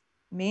speaking with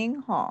Ming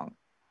Hong,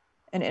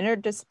 an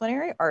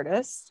interdisciplinary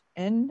artist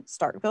in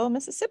Starkville,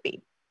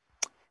 Mississippi.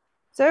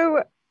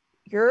 So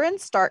you're in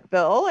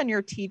Starkville and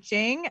you're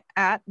teaching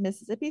at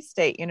Mississippi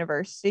State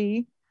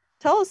University.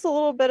 Tell us a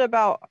little bit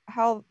about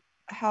how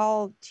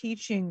how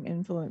teaching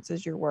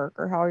influences your work,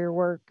 or how your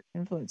work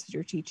influences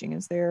your teaching?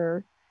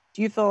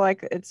 Do you feel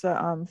like it's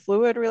a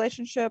fluid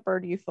relationship, or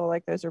do you feel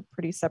like those are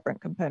pretty separate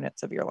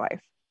components of your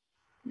life?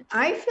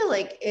 I feel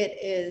like it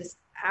is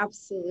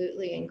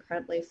absolutely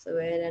incredibly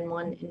fluid, and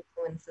one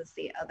influences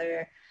the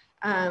other.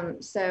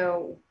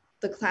 So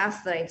the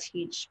class that I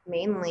teach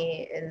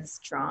mainly is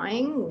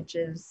drawing, which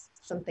is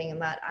something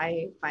that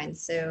I find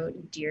so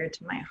dear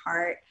to my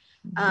heart.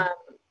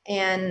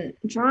 And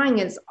drawing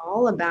is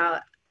all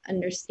about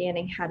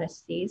understanding how to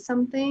see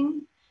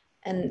something.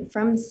 And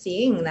from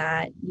seeing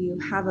that, you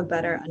have a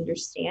better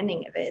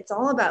understanding of it. It's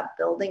all about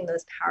building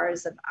those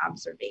powers of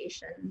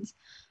observations.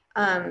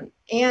 And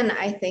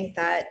I think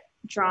that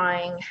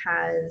drawing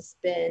has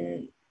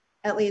been,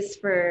 at least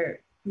for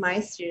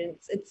my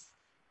students, it's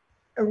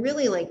a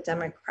really like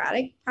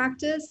democratic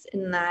practice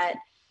in that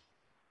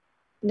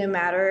no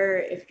matter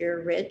if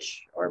you're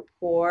rich or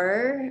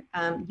poor,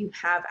 you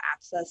have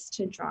access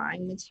to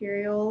drawing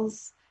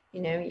materials.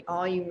 You know,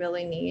 all you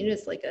really need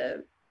is like a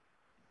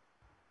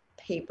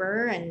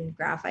paper and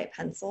graphite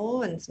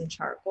pencil and some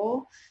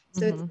charcoal.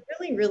 So it's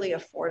really, really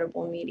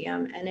affordable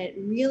medium, and it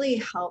really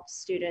helps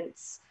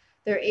students.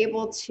 They're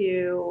able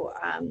to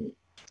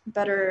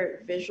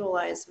better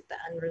visualize what the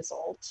end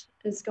result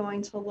is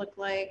going to look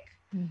like.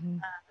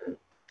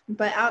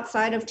 But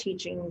outside of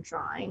teaching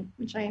drawing,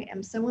 which I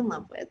am so in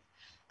love with,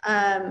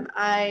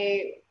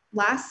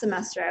 last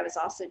semester I was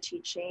also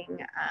teaching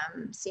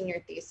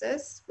senior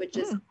thesis, which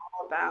is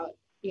all about,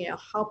 you know,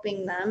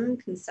 helping them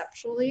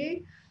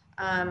conceptually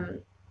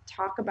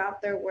talk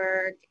about their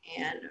work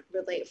and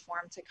relate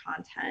form to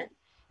content.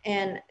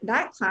 And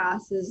that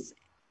class is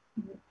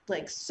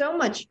like so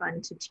much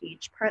fun to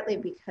teach, partly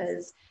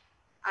because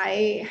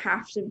I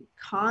have to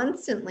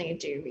constantly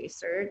do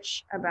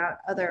research about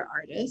other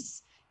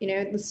artists. You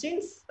know, the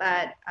students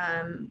that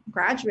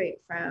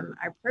graduate from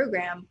our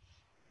program,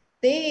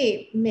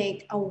 they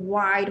make a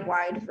wide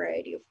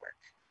variety of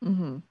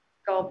work.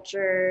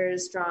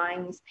 Sculptures,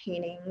 drawings,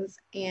 paintings,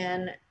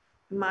 and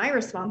my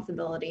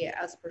responsibility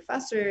as a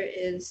professor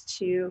is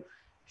to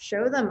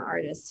show them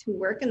artists who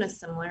work in a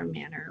similar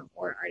manner,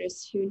 or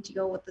artists who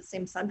deal with the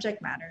same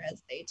subject matter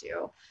as they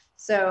do.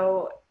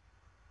 So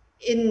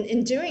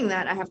in doing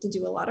that, I have to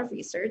do a lot of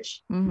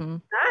research.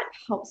 That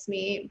helps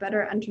me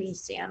better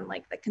understand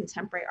like the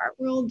contemporary art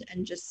world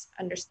and just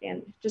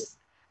understand just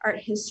art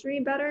history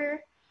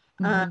better.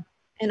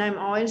 And I'm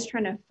always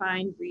trying to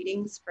find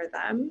readings for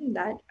them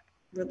that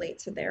relate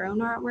to their own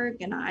artwork,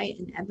 and I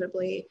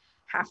inevitably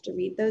have to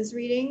read those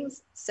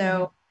readings.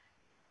 So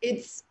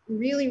it's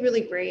really,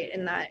 really great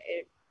in that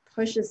it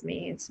pushes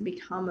me to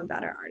become a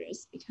better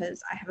artist,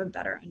 because I have a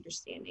better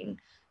understanding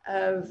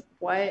of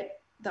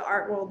what the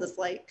art world is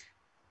like.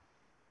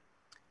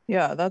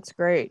 Yeah, that's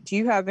great. Do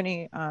you have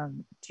any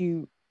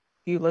do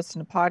you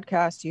listen to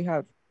podcasts? Do you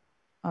have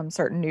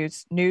certain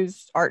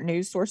art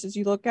news sources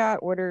you look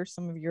at? What are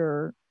some of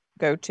your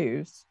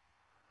go-tos?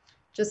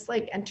 Just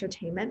like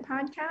entertainment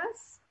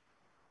podcasts?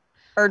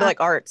 Or like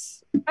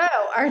arts?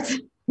 Oh, arts.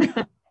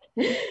 To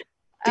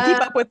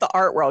keep up with the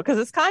art world, because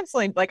it's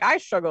constantly like, I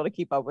struggle to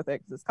keep up with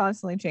it because it's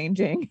constantly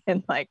changing,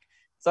 and like,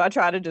 so I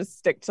try to just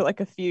stick to like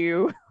a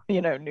few,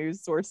 you know,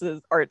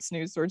 arts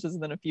news sources,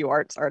 and then a few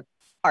arts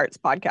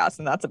podcasts,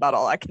 and that's about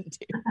all I can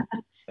do.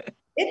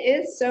 It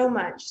is so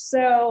much.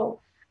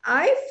 So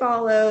I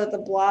follow the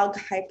blog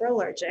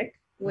Hyperallergic,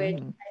 which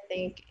I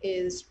think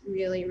is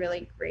really,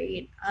 really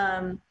great.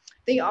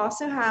 They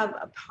also have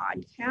a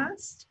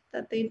podcast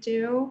that they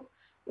do,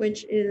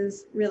 which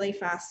is really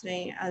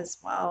fascinating as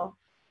well.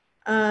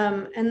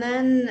 And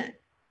then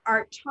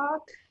Art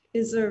Talk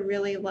is a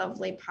really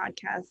lovely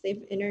podcast.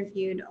 They've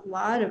interviewed a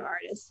lot of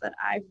artists that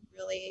I've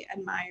really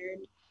admired.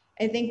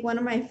 I think one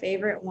of my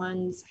favorite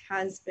ones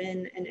has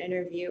been an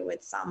interview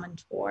with Salman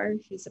Tour,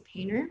 who's a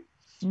painter,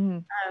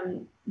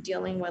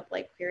 dealing with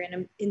like queer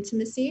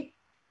intimacy.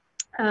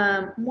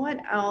 What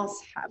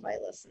else have I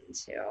listened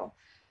to?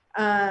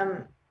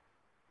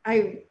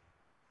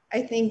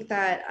 I think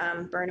that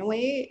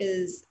Burnaway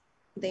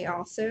they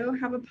also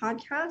have a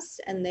podcast,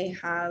 and they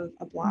have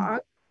a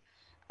blog,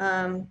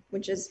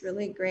 which is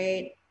really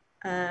great.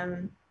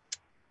 And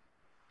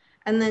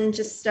then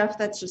just stuff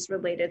that's just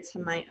related to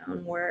my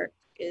own work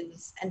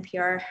is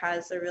NPR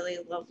has a really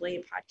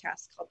lovely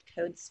podcast called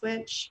Code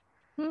Switch,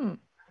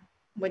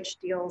 which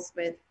deals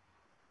with,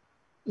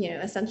 you know,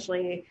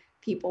 essentially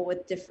people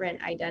with different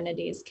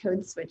identities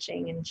code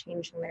switching and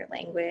changing their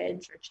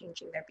language or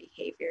changing their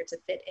behavior to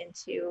fit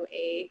into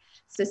a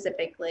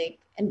specific like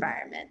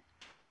environment.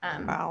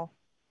 Wow.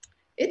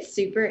 It's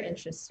super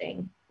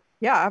interesting.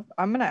 Yeah,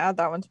 I'm going to add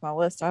that one to my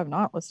list. I have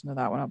not listened to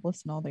that one. I've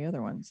listened to all the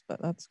other ones,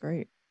 but that's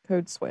great.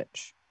 Code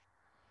Switch.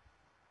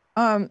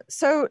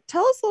 So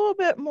tell us a little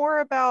bit more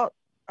about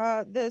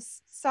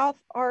this South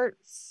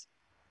Arts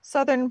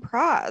Southern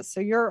Prize. So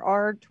you're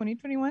our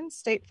 2021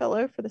 State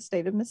Fellow for the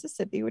state of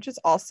Mississippi, which is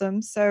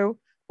awesome. So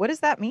what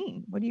does that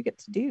mean? What do you get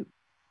to do?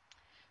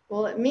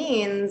 Well, it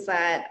means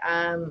that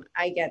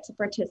I get to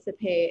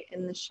participate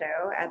in the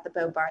show at the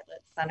Bo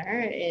Bartlett Center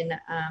in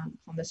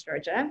Columbus,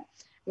 Georgia.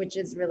 which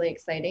is really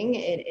exciting.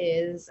 It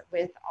is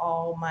with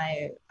all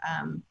my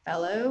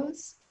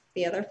fellows,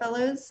 the other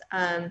fellows.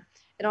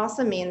 It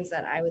also means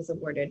that I was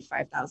awarded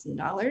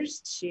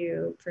 $5,000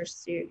 to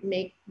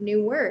make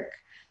new work,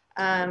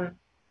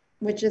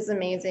 which is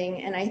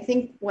amazing. And I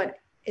think what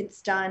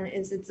it's done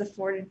is it's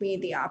afforded me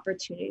the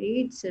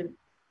opportunity to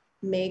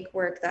make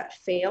work that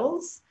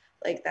fails,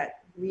 like that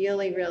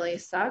really, really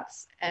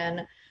sucks,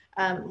 and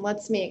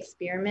lets me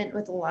experiment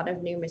with a lot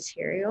of new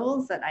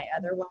materials that I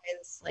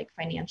otherwise, like,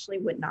 financially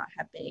would not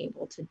have been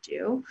able to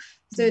do.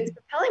 So it's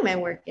propelling my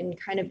work in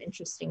kind of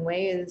interesting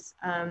ways.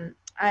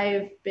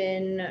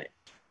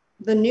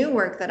 The new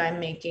work that I'm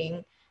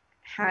making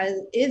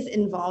is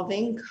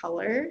involving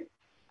color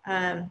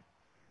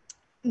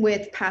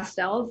with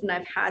pastels, and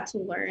I've had to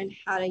learn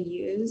how to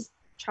use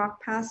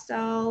chalk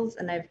pastels,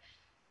 and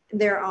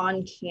they're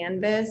on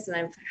canvas, and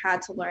I've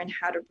had to learn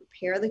how to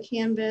prepare the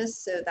canvas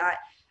so that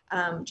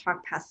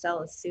chalk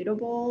pastel is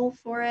suitable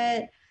for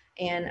it.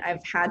 And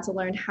I've had to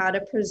learn how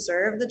to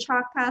preserve the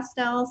chalk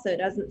pastel so it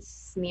doesn't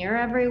smear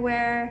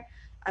everywhere.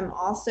 I'm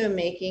also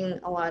making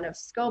a lot of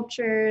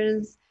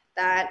sculptures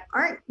that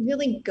aren't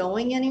really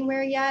going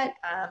anywhere yet.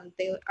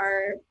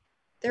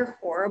 They're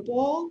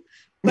horrible,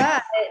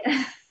 but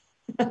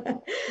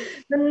the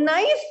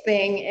nice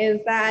thing is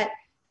that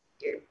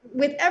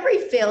with every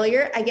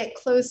failure, I get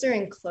closer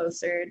and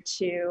closer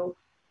to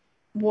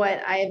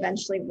what I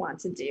eventually want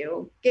to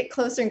do, get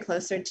closer and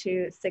closer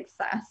to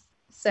success.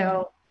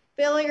 So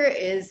failure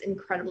is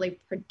incredibly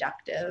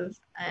productive,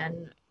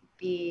 and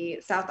being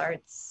the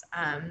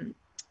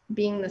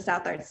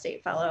South Arts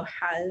State Fellow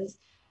has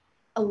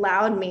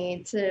allowed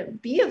me to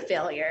be a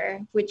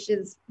failure, which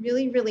is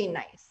really, really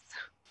nice.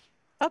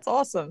 That's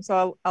awesome.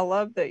 So I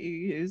love that you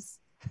use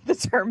the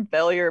term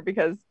failure,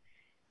 because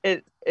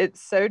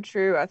it's so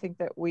true. I think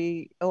that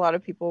a lot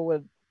of people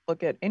would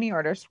look at any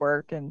artist's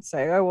work and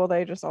say, oh, well,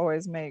 they just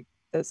always make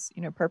this,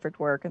 perfect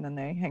work, and then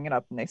they hang it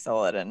up and they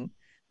sell it.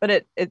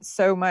 But it's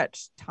so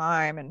much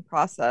time and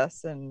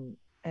process and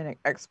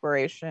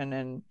exploration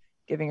and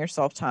giving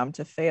yourself time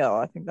to fail.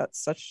 I think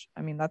that's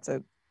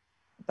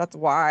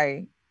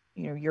why,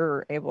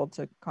 you're able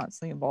to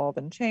constantly evolve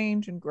and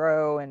change and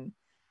grow and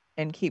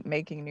keep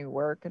making new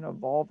work and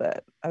evolve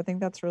it. I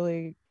think that's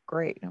really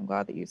great. I'm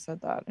glad that you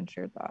said that and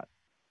shared that.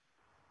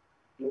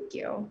 Thank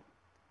you.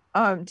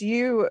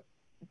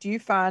 Do you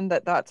find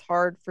that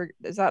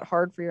is that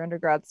hard for your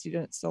undergrad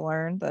students to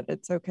learn, that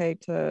it's okay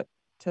to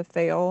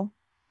fail?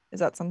 Is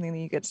that something that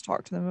you get to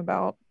talk to them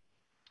about?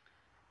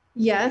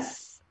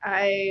 Yes,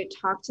 I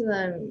talk to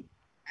them,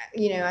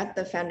 at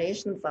the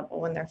foundations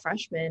level when they're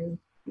freshmen.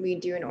 We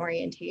do an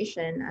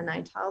orientation, and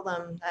I tell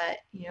them that,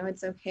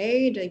 it's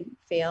okay to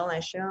fail. And I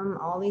show them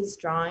all these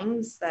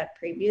drawings that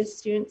previous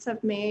students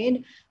have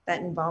made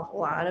that involve a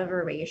lot of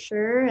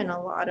erasure and a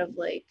lot of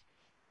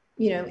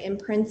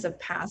imprints of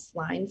past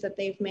lines that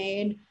they've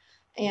made.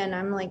 And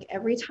I'm like,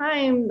 every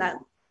time that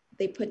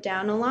they put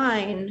down a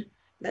line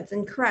that's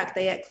incorrect,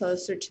 they get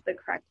closer to the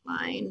correct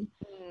line.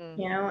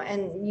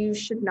 And you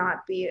should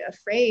not be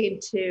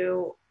afraid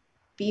to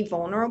be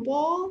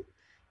vulnerable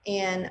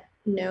and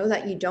know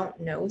that you don't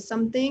know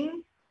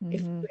something. Mm-hmm.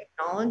 If you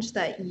acknowledge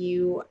that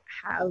you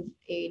have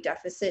a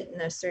deficit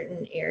in a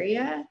certain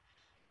area,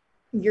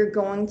 you're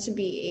going to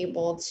be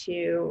able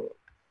to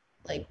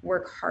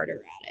work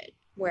harder at it.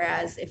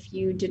 Whereas if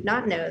you did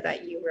not know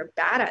that you were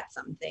bad at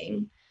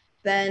something,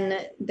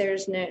 then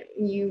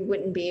you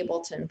wouldn't be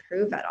able to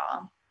improve at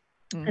all.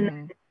 Mm-hmm.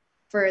 And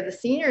for the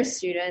senior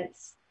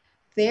students,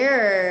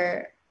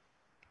 they're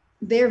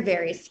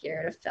very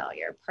scared of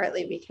failure,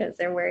 partly because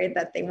they're worried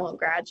that they won't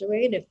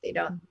graduate if they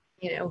don't,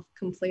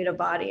 complete a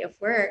body of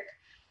work.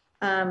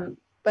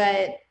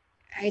 But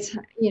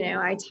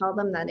I tell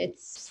them that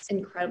it's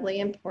incredibly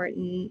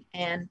important.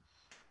 And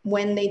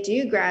when they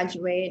do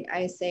graduate,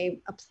 I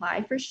say,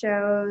 apply for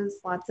shows,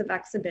 lots of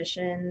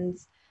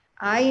exhibitions.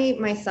 I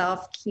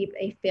myself keep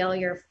a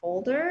failure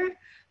folder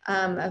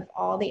of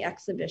all the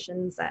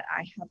exhibitions that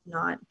I have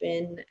not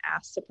been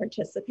asked to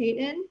participate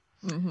in.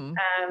 Mm-hmm.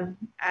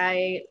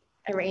 I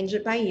arrange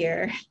it by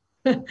year.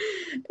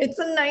 It's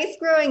a nice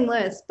growing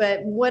list,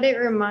 but what it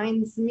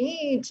reminds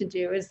me to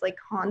do is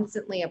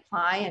constantly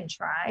apply and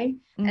try.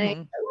 Mm-hmm. And I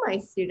show my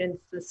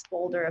students this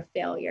folder of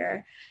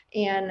failure,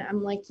 and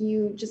I'm like,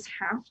 you just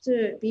have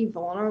to be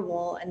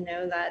vulnerable and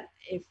know that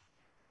if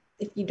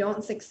you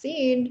don't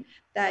succeed,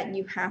 that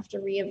you have to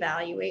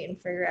reevaluate and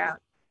figure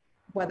out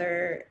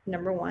whether,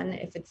 number one,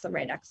 if it's the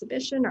right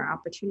exhibition or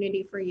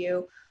opportunity for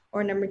you,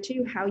 or number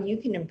two, how you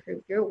can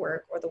improve your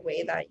work or the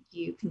way that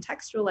you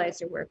contextualize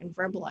your work and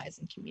verbalize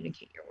and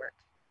communicate your work.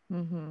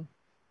 Mm-hmm.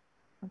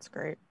 That's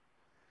great.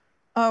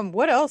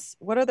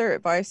 What other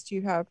advice do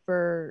you have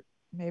for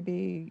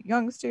maybe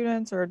young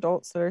students or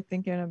adults that are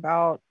thinking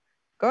about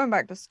going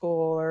back to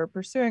school or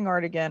pursuing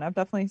art again? I've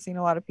definitely seen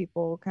a lot of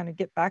people kind of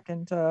get back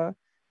into,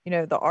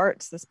 the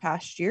arts this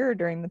past year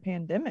during the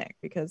pandemic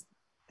because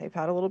they've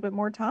had a little bit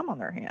more time on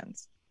their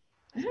hands.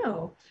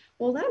 Oh,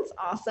 well, that's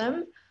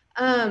awesome.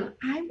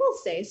 I will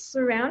say,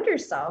 surround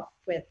yourself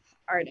with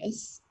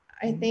artists.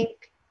 I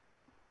think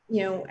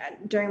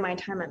during my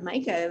time at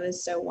MICA, it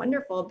was so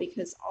wonderful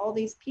because all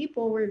these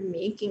people were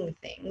making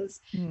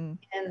things.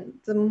 And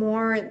the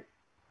more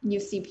you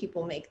see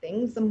people make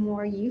things, the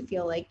more you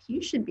feel like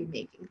you should be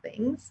making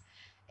things.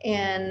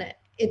 And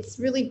it's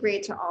really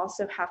great to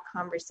also have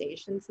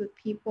conversations with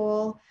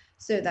people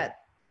so that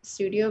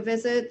studio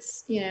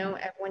visits,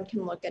 everyone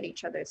can look at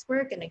each other's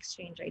work and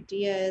exchange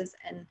ideas.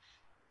 And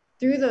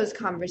through those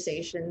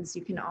conversations,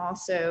 you can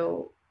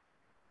also,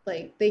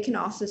 they can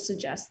also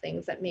suggest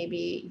things that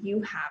maybe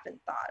you haven't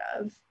thought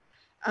of.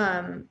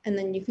 And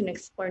then you can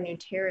explore new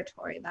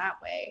territory that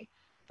way.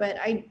 But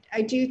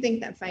I do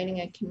think that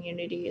finding a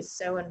community is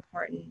so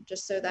important,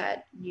 just so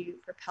that you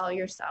propel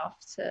yourself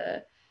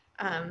to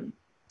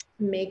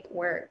make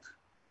work.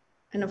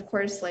 And of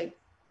course, the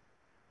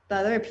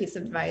other piece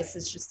of advice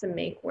is just to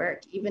make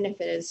work, even if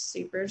it is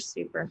super,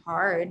 super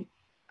hard.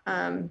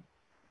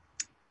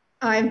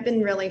 I've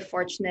been really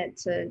fortunate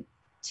to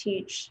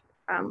teach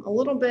a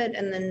little bit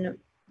and then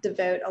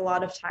devote a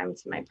lot of time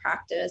to my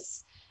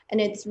practice.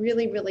 And it's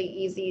really, really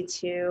easy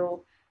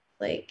to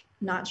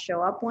not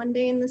show up one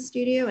day in the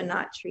studio and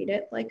not treat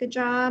it like a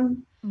job.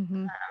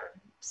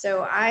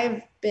 So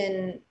I've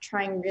been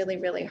trying really,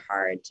 really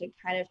hard to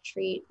kind of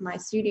treat my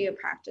studio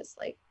practice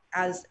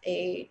as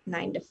a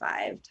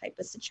 9-to-5 type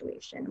of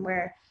situation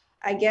where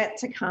I get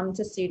to come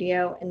to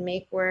studio and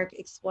make work,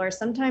 explore.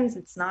 Sometimes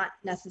it's not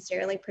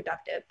necessarily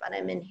productive, but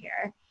I'm in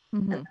here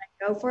and then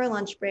I go for a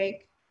lunch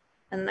break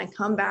and then I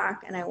come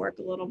back and I work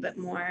a little bit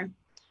more.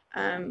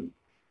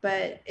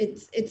 But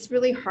it's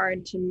really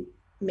hard to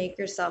make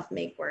yourself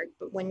make work.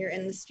 But when you're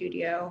in the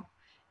studio,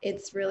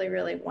 it's really,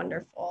 really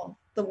wonderful.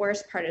 The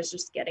worst part is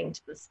just getting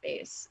to the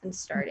space and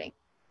starting.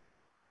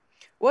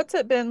 What's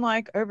it been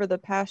like over the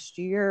past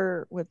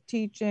year with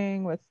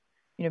teaching, with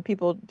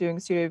people doing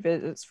studio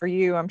visits for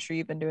you? I'm sure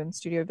you've been doing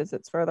studio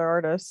visits for other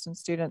artists and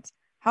students.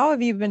 How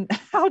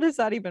does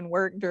that even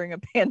work during a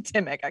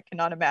pandemic? I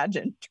cannot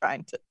imagine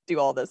trying to do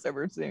all this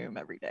over Zoom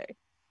every day.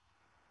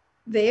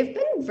 They've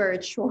been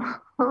virtual.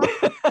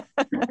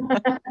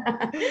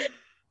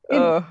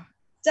 Oh.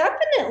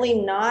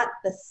 Definitely not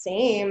the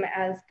same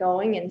as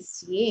going and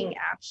seeing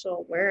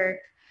actual work.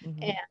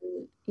 And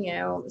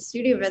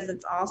studio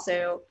visits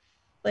also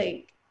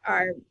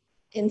our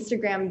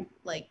Instagram,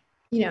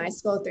 I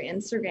scroll through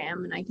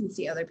Instagram and I can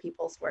see other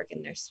people's work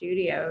in their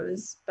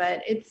studios,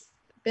 but it's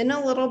been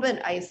a little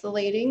bit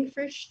isolating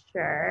for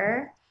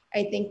sure.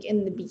 I think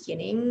in the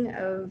beginning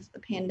of the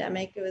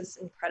pandemic, it was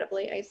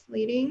incredibly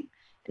isolating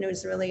and it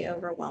was really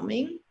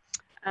overwhelming.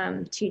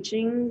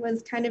 Teaching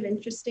was kind of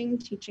interesting,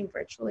 teaching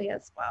virtually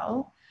as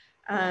well.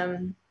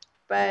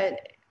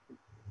 But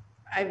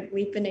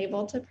we've been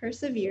able to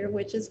persevere,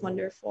 which is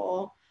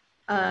wonderful.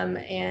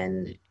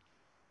 And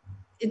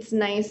it's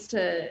nice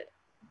to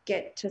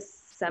get to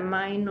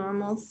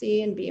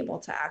semi-normalcy and be able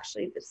to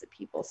actually visit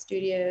people's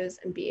studios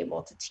and be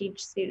able to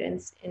teach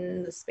students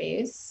in the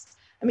space.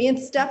 I mean,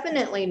 it's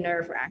definitely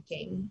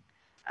nerve-wracking.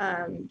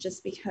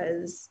 Just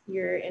because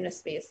you're in a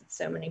space with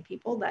so many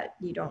people that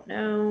you don't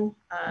know.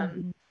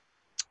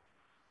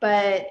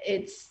 But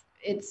it's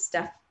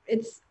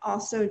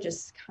also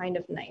just kind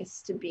of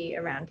nice to be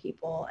around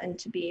people and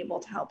to be able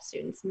to help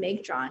students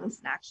make drawings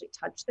and actually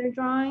touch their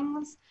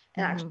drawings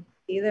and actually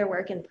see their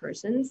work in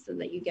person so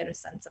that you get a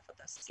sense of what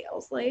the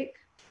scale's like.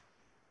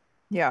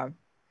 Yeah,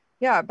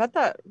 I bet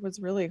that was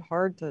really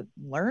hard to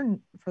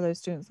learn for those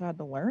students who had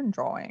to learn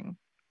drawing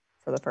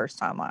for the first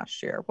time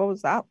last year. What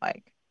was that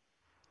like?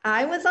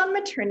 I was on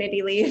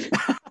maternity leave.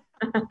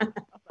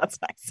 That's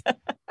nice.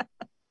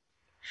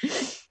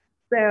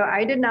 So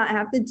I did not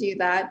have to do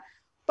that.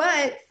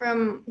 But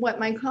from what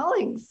my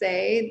colleagues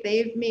say,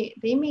 they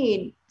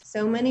made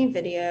so many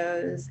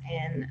videos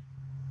and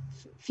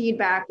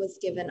feedback was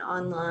given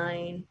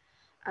online.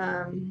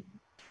 I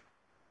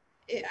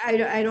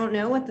don't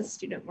know what the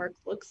student work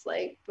looks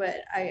like,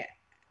 but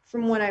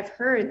from what I've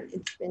heard,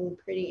 it's been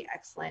pretty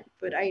excellent.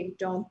 But I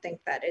don't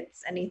think that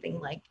it's anything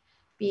like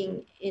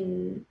being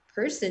in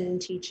person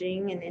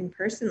teaching and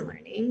in-person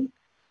learning.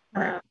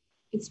 Right.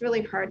 It's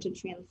really hard to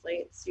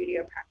translate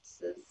studio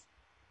practices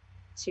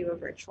to a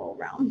virtual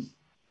realm.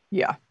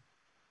 Yeah.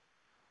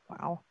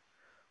 Wow.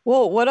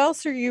 Well, what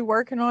else are you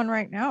working on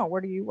right now?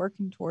 What are you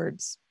working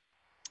towards?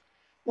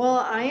 Well,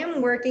 I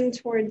am working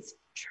towards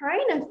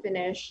trying to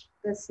finish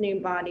this new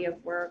body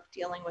of work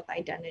dealing with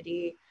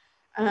identity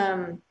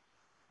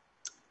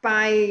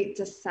by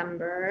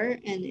December,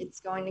 and it's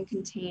going to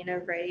contain a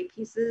variety of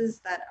pieces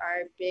that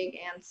are big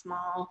and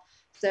small.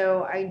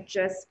 So I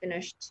just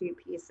finished 2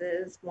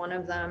 pieces. One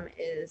of them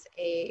is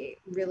a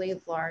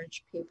really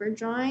large paper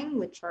drawing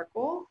with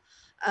charcoal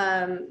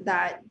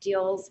that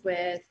deals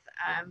with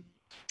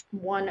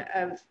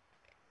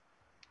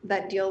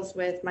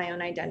my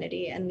own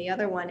identity, and the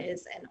other one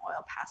is an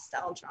oil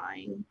pastel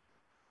drawing.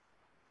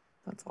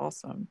 That's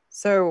awesome.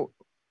 So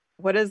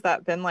what has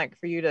that been like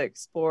for you to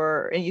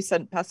explore? And you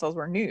said pastels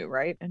were new,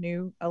 right? A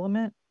new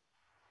element?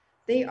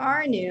 They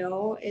are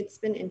new. It's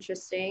been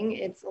interesting.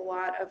 It's a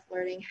lot of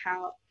learning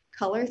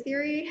color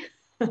theory,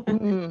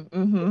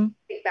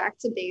 back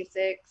to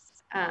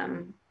basics.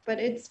 but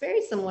it's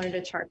very similar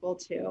to charcoal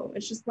too.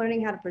 It's just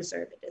learning how to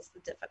preserve it is the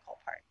difficult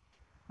part.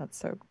 That's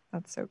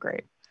so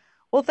great.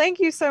 Well, thank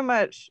you so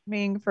much,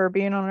 Ming, for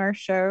being on our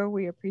show.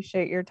 We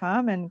appreciate your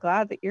time and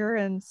glad that you're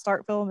in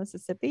Starkville,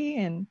 Mississippi,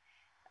 and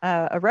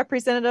a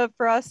representative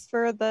for us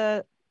for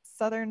the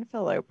Southern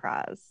Philo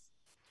Prize.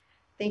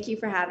 Thank you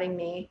for having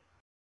me.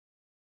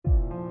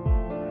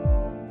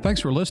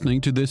 Thanks for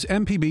listening to this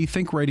MPB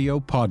Think Radio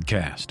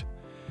podcast.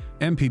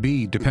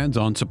 MPB depends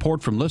on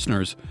support from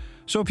listeners,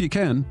 so if you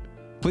can,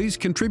 please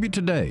contribute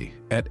today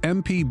at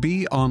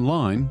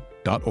mpbonline.org.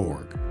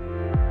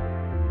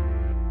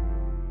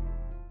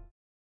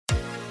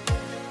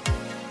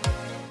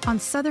 On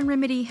Southern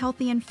Remedy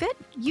Healthy and Fit,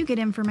 you get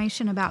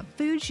information about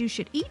foods you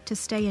should eat to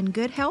stay in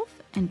good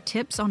health and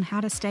tips on how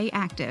to stay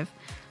active.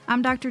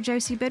 I'm Dr.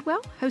 Josie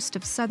Bidwell, host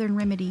of Southern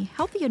Remedy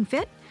Healthy and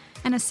Fit,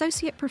 and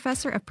Associate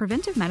Professor of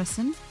Preventive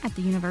Medicine at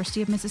the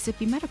University of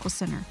Mississippi Medical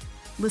Center.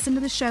 Listen to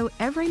the show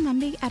every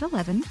Monday at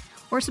 11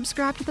 or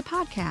subscribe to the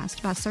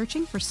podcast by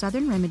searching for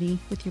Southern Remedy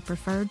with your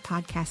preferred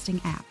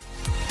podcasting app.